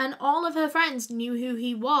friends, and all of her friends knew who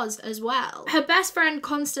he was as well. Her best friend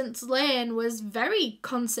Constance Lane was very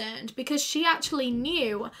concerned because she actually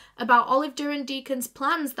knew about Olive Durand Deacon's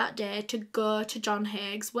plans that day to go to John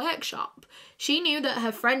Haigh's workshop. She knew that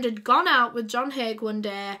her friend had gone out with John Haigh one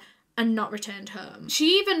day and not returned home.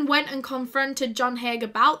 She even went and confronted John Haigh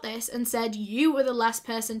about this and said, "You were the last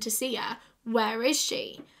person to see her. Where is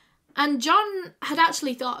she?" And John had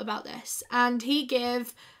actually thought about this, and he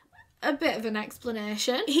gave a bit of an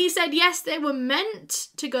explanation. He said yes, they were meant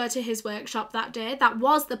to go to his workshop that day. That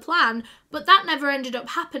was the plan, but that never ended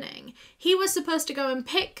up happening. He was supposed to go and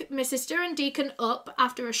pick Mrs. Durand Deacon up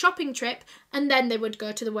after a shopping trip, and then they would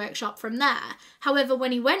go to the workshop from there. However,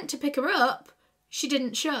 when he went to pick her up, she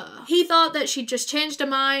didn't show. He thought that she'd just changed her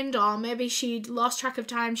mind, or maybe she'd lost track of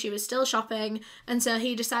time, she was still shopping, and so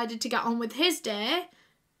he decided to get on with his day,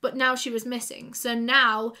 but now she was missing. So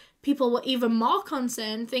now people were even more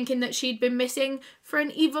concerned, thinking that she'd been missing for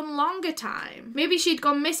an even longer time. Maybe she'd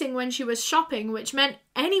gone missing when she was shopping, which meant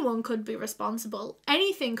anyone could be responsible.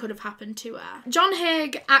 Anything could have happened to her. John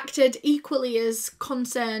Haigh acted equally as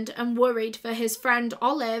concerned and worried for his friend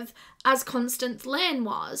Olive as Constance Lane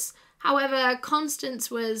was. However, Constance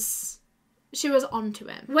was she was onto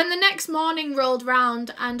him. When the next morning rolled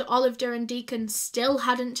round and Olive Durham Deacon still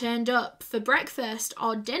hadn't turned up for breakfast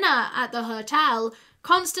or dinner at the hotel,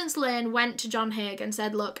 Constance Lane went to John Haigh and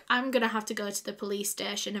said, look, I'm going to have to go to the police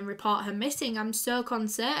station and report her missing. I'm so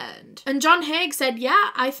concerned. And John Haigh said, yeah,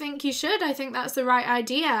 I think you should. I think that's the right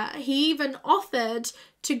idea. He even offered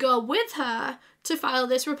to go with her to file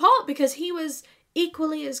this report because he was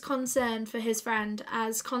equally as concerned for his friend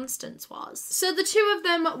as Constance was. So the two of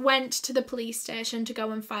them went to the police station to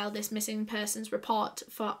go and file this missing persons report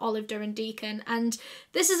for Olive Durham Deacon, and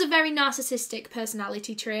this is a very narcissistic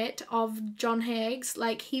personality trait of John Haigh's.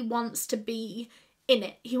 Like, he wants to be in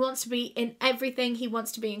it. He wants to be in everything. He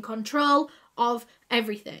wants to be in control of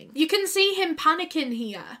everything. You can see him panicking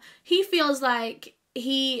here. He feels like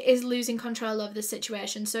he is losing control over the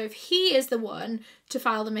situation. So if he is the one to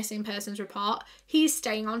file the missing persons report, he's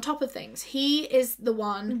staying on top of things. He is the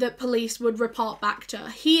one that police would report back to.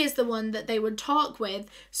 He is the one that they would talk with,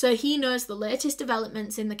 so he knows the latest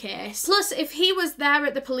developments in the case. Plus, if he was there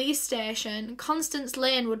at the police station, Constance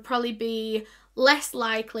Lane would probably be less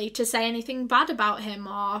likely to say anything bad about him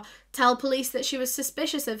or tell police that she was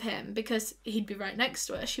suspicious of him because he'd be right next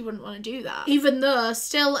to her. She wouldn't want to do that. Even though,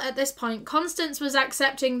 still at this point, Constance was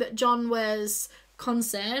accepting that John was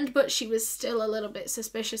concerned, but she was still a little bit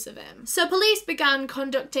suspicious of him. So police began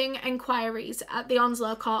conducting inquiries at the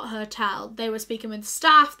Onslow Court Hotel. They were speaking with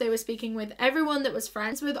staff, they were speaking with everyone that was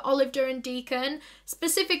friends with Olive Durham Deacon,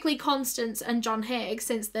 specifically Constance and John Haigh,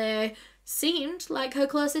 since they seemed like her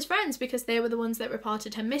closest friends because they were the ones that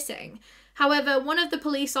reported her missing. However, one of the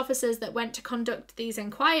police officers that went to conduct these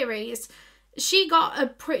inquiries, she got a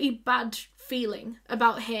pretty bad feeling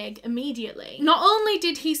about Haigh immediately. Not only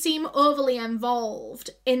did he seem overly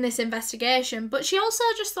involved in this investigation, but she also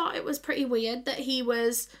just thought it was pretty weird that he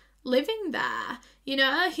was living there. You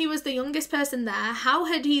know, he was the youngest person there. How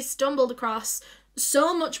had he stumbled across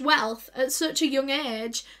so much wealth at such a young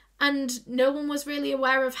age and no one was really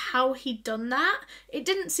aware of how he'd done that? It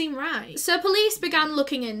didn't seem right. So police began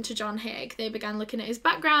looking into John Haigh. They began looking at his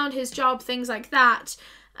background, his job, things like that.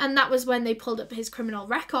 And that was when they pulled up his criminal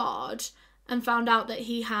record and found out that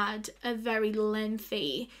he had a very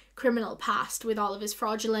lengthy criminal past with all of his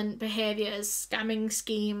fraudulent behaviours, scamming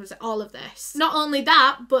schemes, all of this. Not only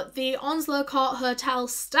that, but the Onslow Court Hotel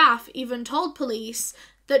staff even told police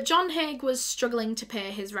that John Haigh was struggling to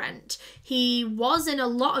pay his rent. He was in a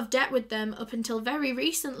lot of debt with them up until very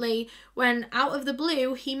recently, when out of the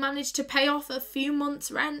blue he managed to pay off a few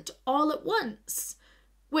months' rent all at once,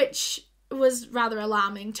 which was rather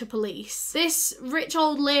alarming to police. This rich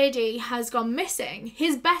old lady has gone missing,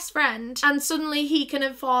 his best friend, and suddenly he can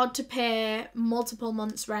afford to pay multiple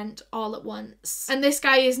months' rent all at once. And this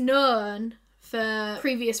guy is known for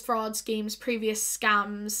previous fraud schemes, previous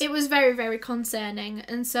scams. It was very, very concerning,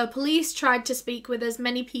 and so police tried to speak with as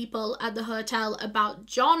many people at the hotel about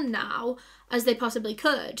John now as they possibly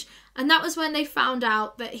could, and that was when they found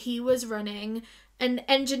out that he was running an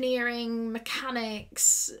engineering,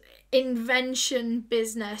 mechanics, invention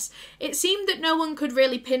business. It seemed that no one could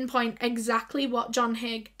really pinpoint exactly what John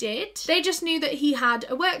Haigh did. They just knew that he had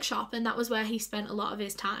a workshop and that was where he spent a lot of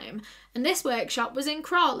his time. And this workshop was in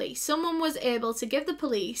Crawley. Someone was able to give the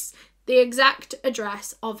police the exact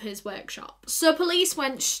address of his workshop. So police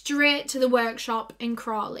went straight to the workshop in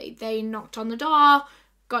Crawley. They knocked on the door,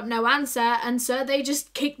 got no answer, and so they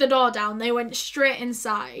just kicked the door down. They went straight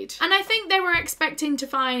inside. And I think they were expecting to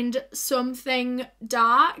find something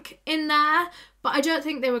dark in there, but I don't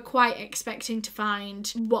think they were quite expecting to find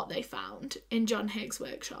what they found in John Haigh's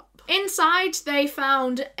workshop. Inside, they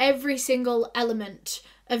found every single element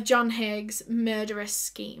of John Haigh's murderous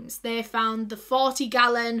schemes. They found the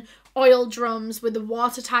 40-gallon oil drums with the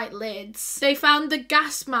watertight lids. They found the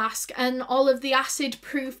gas mask and all of the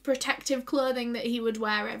acid-proof protective clothing that he would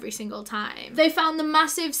wear every single time. They found the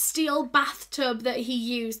massive steel bathtub that he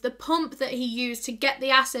used, the pump that he used to get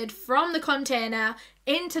the acid from the container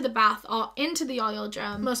into the bath or into the oil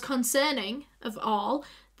drum. Most concerning of all,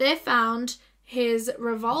 they found his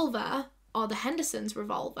revolver, or the Henderson's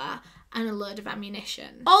revolver, and a load of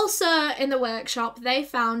ammunition. Also in the workshop, they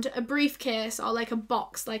found a briefcase, or like a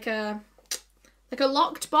box, like a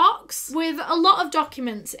locked box with a lot of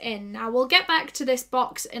documents in. Now we'll get back to this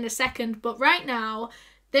box in a second, but right now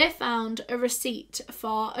they found a receipt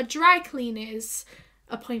for a dry cleaner's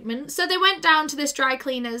appointment. So they went down to this dry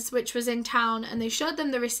cleaner's, which was in town, and they showed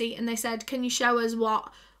them the receipt and they said, can you show us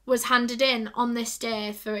what was handed in on this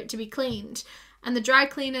day for it to be cleaned? And the dry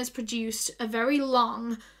cleaners produced a very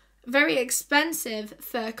long, very expensive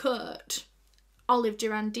fur coat, Olive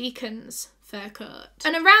Durham Deacon's fur coat.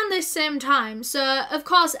 And around this same time, so of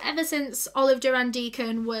course ever since Olive Duran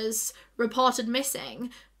Deacon was reported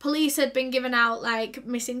missing, police had been giving out like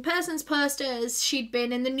missing persons posters, she'd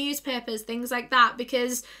been in the newspapers, things like that,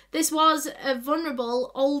 because this was a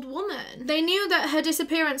vulnerable old woman. They knew that her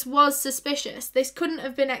disappearance was suspicious. This couldn't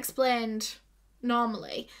have been explained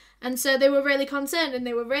normally. And so they were really concerned and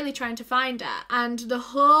they were really trying to find her. And the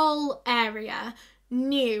whole area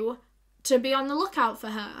knew to be on the lookout for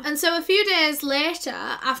her. And so a few days later,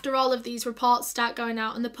 after all of these reports start going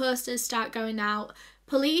out and the posters start going out,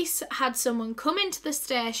 police had someone come into the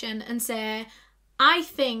station and say, I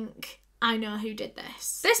think I know who did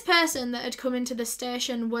this. This person that had come into the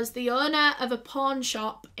station was the owner of a pawn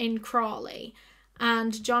shop in Crawley.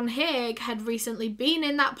 And John Haigh had recently been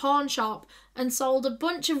in that pawn shop and sold a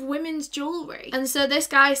bunch of women's jewellery. And so this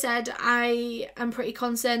guy said, I am pretty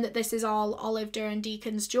concerned that this is all Olive Duran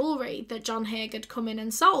Deacon's jewellery that John Haigh had come in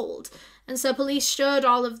and sold. And so police showed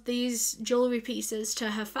all of these jewellery pieces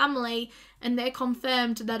to her family and they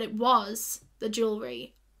confirmed that it was the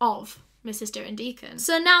jewellery of Mrs. Duran Deacon.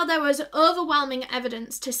 So now there was overwhelming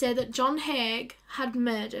evidence to say that John Haigh had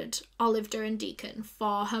murdered Olive Duran Deacon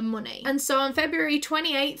for her money. And so on February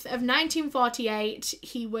 28th of 1948,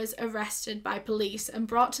 he was arrested by police and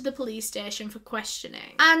brought to the police station for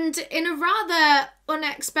questioning. And in a rather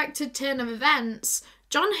unexpected turn of events,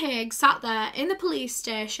 John Haigh sat there in the police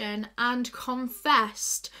station and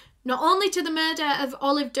confessed not only to the murder of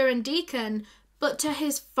Olive Duran Deacon, but to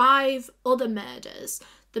his 5 other murders.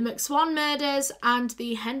 The McSwan murders and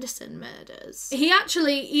the Henderson murders. He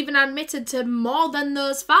actually even admitted to more than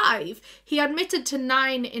those 5. He admitted to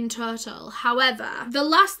 9 in total. However, the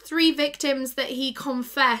last 3 victims that he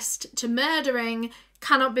confessed to murdering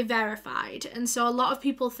cannot be verified, and so a lot of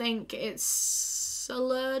people think it's a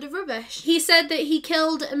load of rubbish. He said that he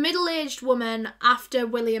killed a middle-aged woman after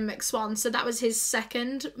William McSwan, so that was his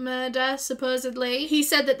 2nd murder, supposedly. He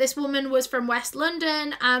said that this woman was from West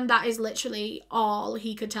London, and that is literally all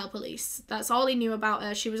he could tell police. That's all he knew about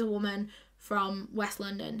her. She was a woman from West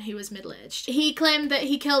London who was middle-aged. He claimed that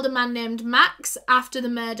he killed a man named Max after the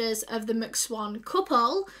murders of the McSwan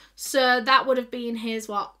couple, so that would have been his,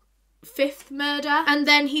 5th murder. And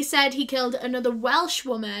then he said he killed another Welsh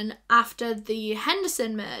woman after the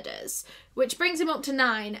Henderson murders, which brings him up to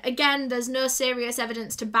 9. Again, there's no serious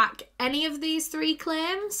evidence to back any of these 3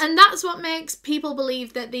 claims. And that's what makes people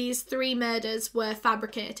believe that these 3 murders were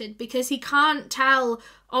fabricated, because he can't tell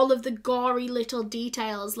all of the gory little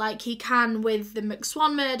details like he can with the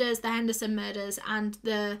McSwan murders, the Henderson murders, and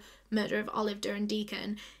the murder of Olive Duran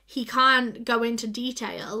Deacon. He can't go into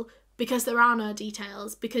detail because there are no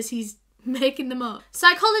details, because he's making them up.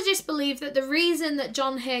 Psychologists believe that the reason that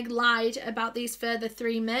John Haigh lied about these further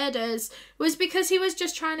 3 murders was because he was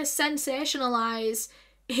just trying to sensationalise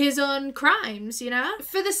his own crimes, you know?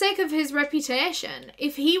 For the sake of his reputation.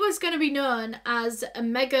 If he was going to be known as a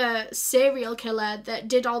mega serial killer that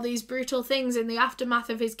did all these brutal things in the aftermath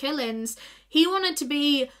of his killings, he wanted to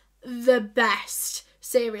be the best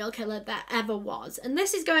serial killer that ever was. And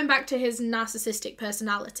this is going back to his narcissistic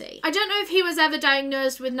personality. I don't know if he was ever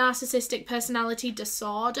diagnosed with narcissistic personality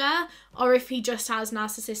disorder or if he just has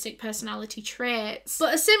narcissistic personality traits.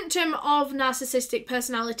 But a symptom of narcissistic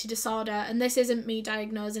personality disorder, and this isn't me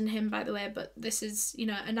diagnosing him by the way, but this is, you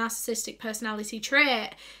know, a narcissistic personality trait,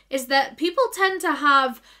 is that people tend to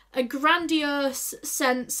have a grandiose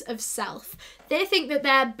sense of self. They think that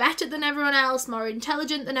they're better than everyone else, more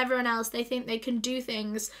intelligent than everyone else. They think they can do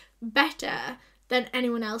things better than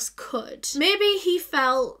anyone else could. Maybe he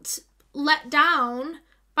felt let down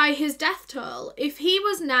by his death toll. If he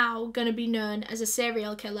was now going to be known as a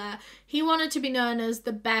serial killer, he wanted to be known as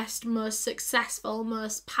the best, most successful,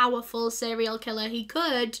 most powerful serial killer he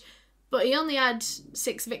could, but he only had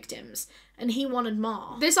 6 victims. And he wanted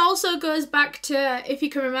more. This also goes back to, if you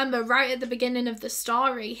can remember, right at the beginning of the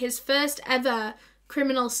story, his first ever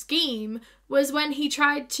criminal scheme was when he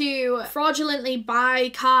tried to fraudulently buy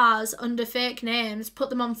cars under fake names, put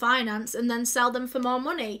them on finance, and then sell them for more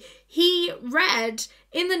money. He read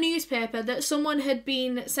in the newspaper that someone had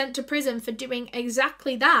been sent to prison for doing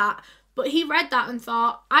exactly that, but he read that and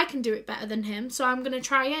thought, I can do it better than him, so I'm going to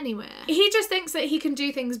try anyway. He just thinks that he can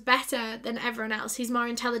do things better than everyone else. He's more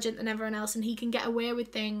intelligent than everyone else and he can get away with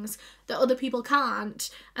things that other people can't.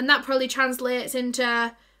 And that probably translates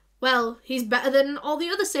into, well, he's better than all the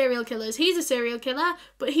other serial killers. He's a serial killer,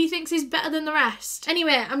 but he thinks he's better than the rest.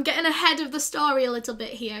 Anyway, I'm getting ahead of the story a little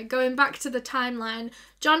bit here. Going back to the timeline,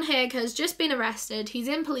 John Haigh has just been arrested. He's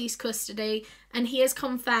in police custody and he has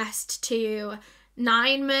confessed to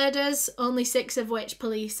 9 murders, only 6 of which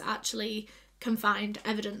police actually can find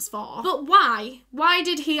evidence for. But why? Why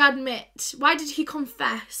did he admit? Why did he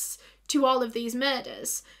confess to all of these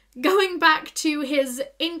murders? Going back to his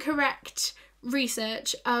incorrect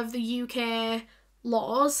research of the UK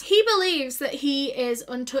laws, he believes that he is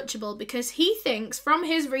untouchable because he thinks from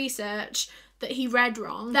his research that he read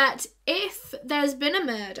wrong, that if there's been a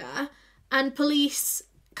murder and police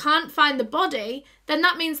can't find the body, then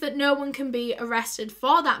that means that no one can be arrested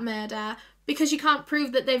for that murder because you can't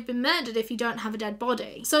prove that they've been murdered if you don't have a dead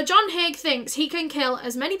body. So John Haigh thinks he can kill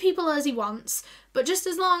as many people as he wants, but just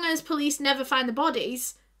as long as police never find the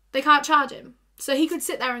bodies, they can't charge him. So he could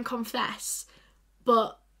sit there and confess,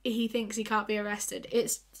 but he thinks he can't be arrested.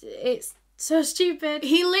 It's so stupid.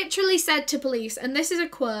 He literally said to police, and this is a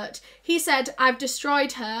quote, he said, "I've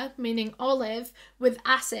destroyed her," meaning Olive, "with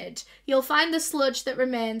acid. You'll find the sludge that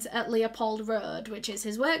remains at Leopold Road," which is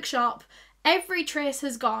his workshop. "Every trace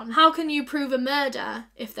has gone. How can you prove a murder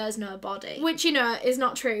if there's no body?" Which, you know, is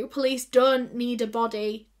not true. Police don't need a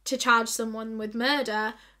body to charge someone with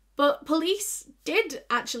murder, but police did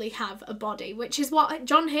actually have a body, which is what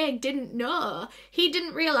John Haigh didn't know. He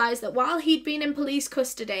didn't realise that while he'd been in police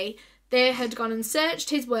custody, they had gone and searched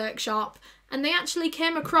his workshop and they actually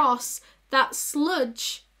came across that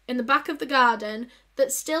sludge in the back of the garden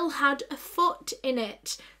that still had a foot in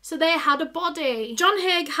it. So they had a body. John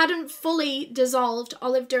Haigh hadn't fully dissolved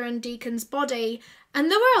Olive Durham-Deacon's body,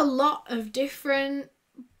 and there were a lot of different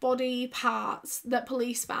body parts that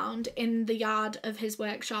police found in the yard of his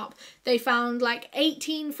workshop. They found like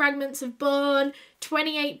 18 fragments of bone,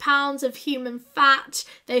 28 pounds of human fat,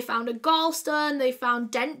 they found a gallstone, they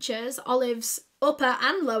found dentures, Olive's upper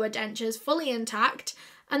and lower dentures fully intact,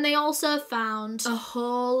 and they also found a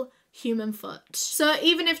whole human foot. So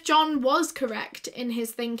even if John was correct in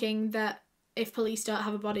his thinking that if police don't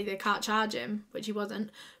have a body they can't charge him, which he wasn't,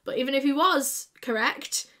 but even if he was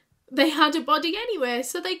correct, they had a body anyway,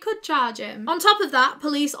 so they could charge him. On top of that,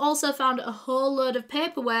 police also found a whole load of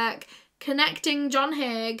paperwork connecting John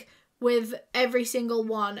Haigh with every single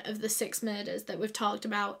one of the 6 murders that we've talked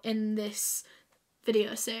about in this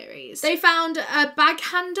video series. They found a bag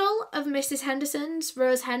handle of Mrs. Henderson's,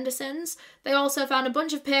 Rose Henderson's. They also found a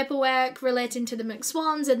bunch of paperwork relating to the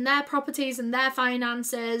McSwans and their properties and their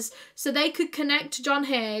finances, so they could connect John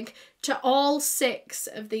Haigh to all 6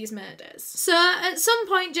 of these murders. So at some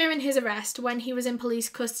point during his arrest, when he was in police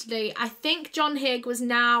custody, I think John Haigh was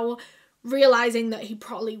now realising that he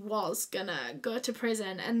probably was gonna go to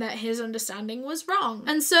prison and that his understanding was wrong.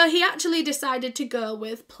 And so he actually decided to go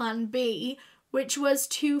with plan B, which was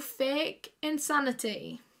to fake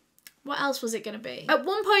insanity. What else was it going to be? At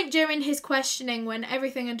one point during his questioning, when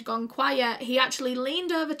everything had gone quiet, he actually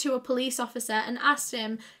leaned over to a police officer and asked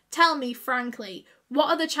him, "Tell me frankly, what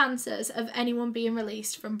are the chances of anyone being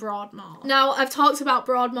released from Broadmoor?" Now, I've talked about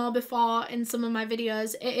Broadmoor before in some of my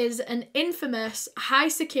videos. It is an infamous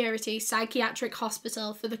high-security psychiatric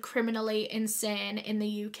hospital for the criminally insane in the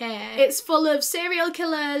UK. It's full of serial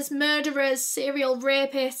killers, murderers, serial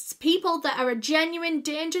rapists, people that are a genuine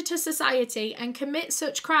danger to society and commit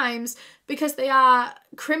such crimes because they are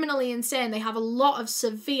criminally insane. They have a lot of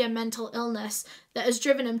severe mental illness that has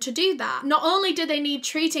driven them to do that. Not only do they need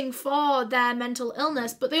treating for their mental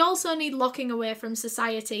illness, but they also need locking away from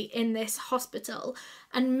society in this hospital.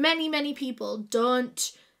 And many, many people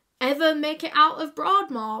don't ever make it out of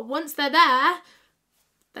Broadmoor. Once they're there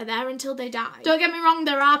until they die. Don't get me wrong,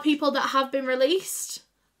 there are people that have been released,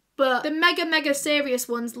 but the mega serious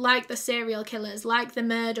ones, like the serial killers, like the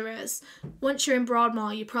murderers, once you're in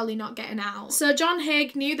Broadmoor, you're probably not getting out. So John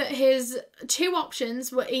Haigh knew that his 2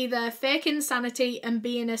 options were either fake insanity and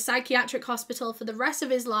be in a psychiatric hospital for the rest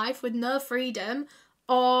of his life with no freedom,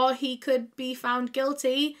 or he could be found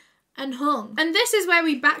guilty and hung. And this is where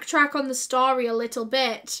we backtrack on the story a little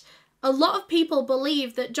bit. A lot of people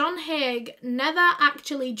believe that John Haigh never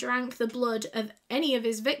actually drank the blood of any of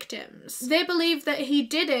his victims. They believe that he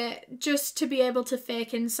did it just to be able to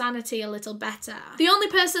fake insanity a little better. The only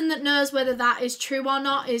person that knows whether that is true or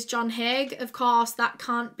not is John Haigh. Of course, that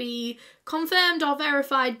can't be confirmed or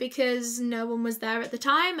verified because no one was there at the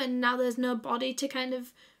time and now there's no body to kind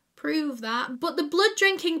of prove that. But the blood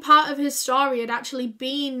drinking part of his story had actually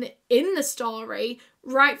been in the story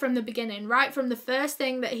right from the beginning, right from the first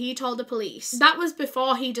thing that he told the police. That was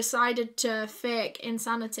before he decided to fake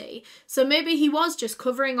insanity. So maybe he was just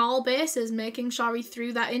covering all bases, making sure he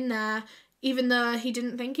threw that in there even though he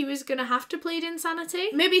didn't think he was going to have to plead insanity.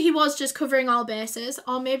 Maybe he was just covering all bases,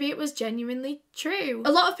 or maybe it was genuinely true.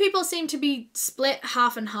 A lot of people seem to be split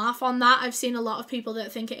half and half on that. I've seen a lot of people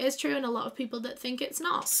that think it is true and a lot of people that think it's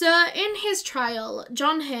not. So in his trial,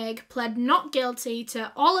 John Haigh pled not guilty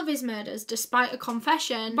to all of his murders despite a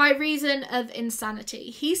confession by reason of insanity.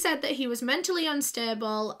 He said that he was mentally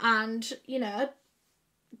unstable and, you know,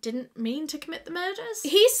 didn't mean to commit the murders.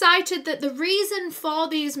 He cited that the reason for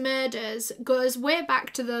these murders goes way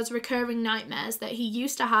back to those recurring nightmares that he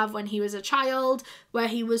used to have when he was a child, where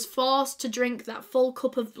he was forced to drink that full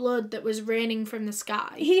cup of blood that was raining from the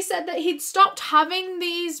sky. He said that he'd stopped having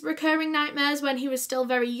these recurring nightmares when he was still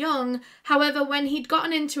very young. However, when he'd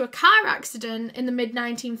gotten into a car accident in the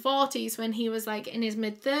mid-1940s, when he was like in his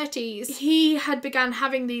mid-30s, he had begun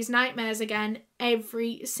having these nightmares again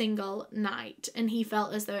every single night, and he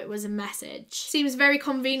felt as though it was a message. Seems very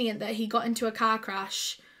convenient that he got into a car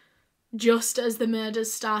crash just as the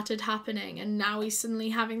murders started happening, and now he's suddenly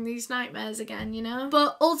having these nightmares again, you know?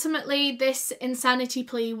 But ultimately, this insanity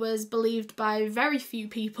plea was believed by very few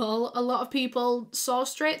people. A lot of people saw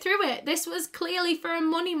straight through it. This was clearly for a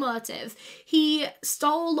money motive. He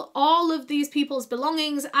stole all of these people's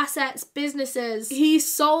belongings, assets, businesses. He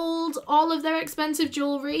sold all of their expensive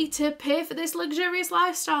jewellery to pay for this luxurious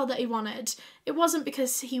lifestyle that he wanted. It wasn't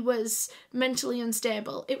because he was mentally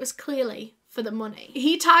unstable. It was clearly for the money.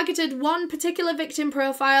 He targeted one particular victim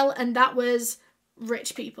profile, and that was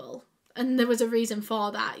rich people. And there was a reason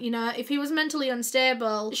for that. You know, if he was mentally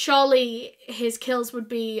unstable, surely his kills would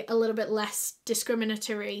be a little bit less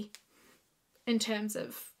discriminatory in terms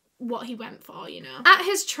of what he went for, you know. At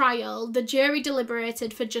his trial, the jury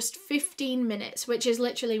deliberated for just 15 minutes, which is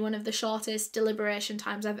literally one of the shortest deliberation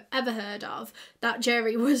times I've ever heard of. That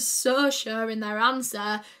jury was so sure in their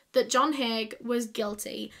answer that John Haigh was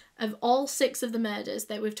guilty of all 6 of the murders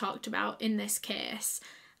that we've talked about in this case,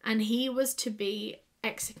 and he was to be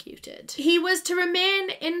executed. He was to remain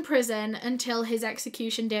in prison until his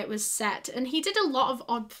execution date was set, and he did a lot of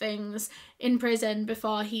odd things in prison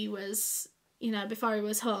before he was, you know, before he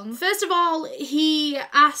was hung. First of all, he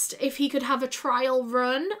asked if he could have a trial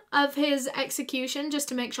run of his execution just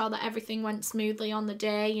to make sure that everything went smoothly on the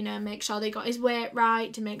day, you know, make sure they got his weight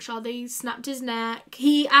right, to make sure they snapped his neck.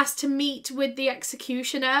 He asked to meet with the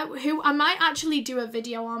executioner, who I might actually do a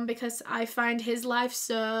video on because I find his life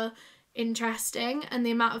so interesting, and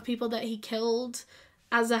the amount of people that he killed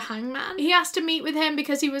as a hangman. He asked to meet with him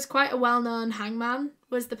because he was quite a well-known hangman,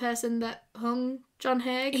 was the person that hung John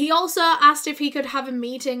Haigh. He also asked if he could have a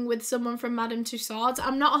meeting with someone from Madame Tussauds.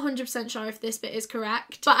 I'm not 100% sure if this bit is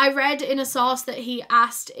correct, but I read in a source that he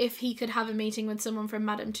asked if he could have a meeting with someone from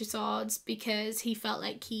Madame Tussauds because he felt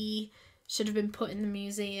like he should have been put in the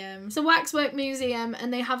museum. It's a waxwork museum,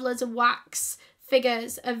 and they have loads of wax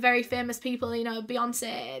figures of very famous people, you know,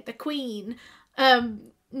 Beyonce, the Queen,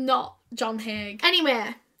 not John Haigh.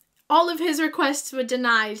 Anyway, all of his requests were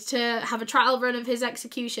denied to have a trial run of his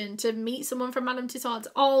execution, to meet someone from Madame Tussauds.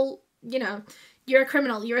 All, you know, you're a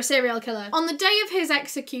criminal, you're a serial killer. On the day of his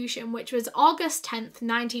execution, which was August 10th,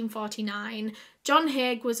 1949, John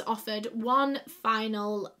Haigh was offered one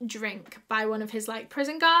final drink by one of his, like,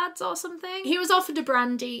 prison guards or something. He was offered a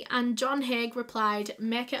brandy, and John Haigh replied,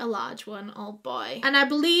 "Make it a large one, old boy." And I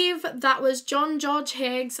believe that was George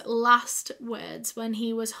Haigh's last words when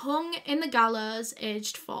he was hung in the gallows,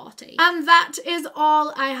 aged 40. And that is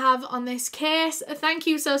all I have on this case. Thank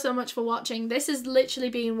you so much for watching. This has literally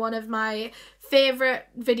been one of my favourite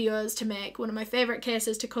videos to make, one of my favourite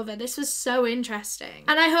cases to cover. This was so interesting,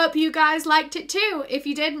 and I hope you guys liked it too. If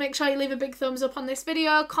you did, make sure you leave a big thumbs up on this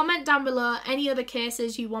video, comment down below any other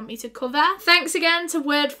cases you want me to cover. Thanks again to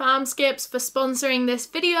Word Farmscapes for sponsoring this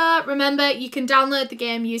video. Remember, you can download the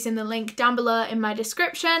game using the link down below in my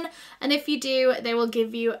description, and if you do, they will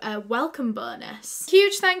give you a welcome bonus.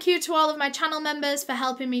 Huge thank you to all of my channel members for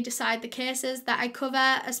helping me decide the cases that I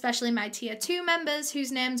cover, especially my tier 2 members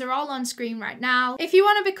whose names are all on screen right now. If you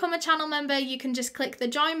want to become a channel member, you can just click the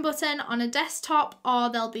join button on a desktop, or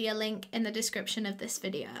there'll be a link in the description of this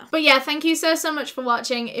video. But yeah, thank you so much for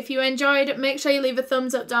watching. If you enjoyed, make sure you leave a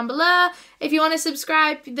thumbs up down below. If you want to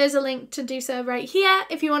subscribe, there's a link to do so right here.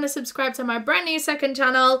 If you want to subscribe to my brand new second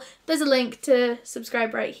channel, there's a link to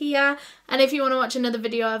subscribe right here. And if you want to watch another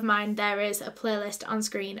video of mine, there is a playlist on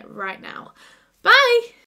screen right now. Bye!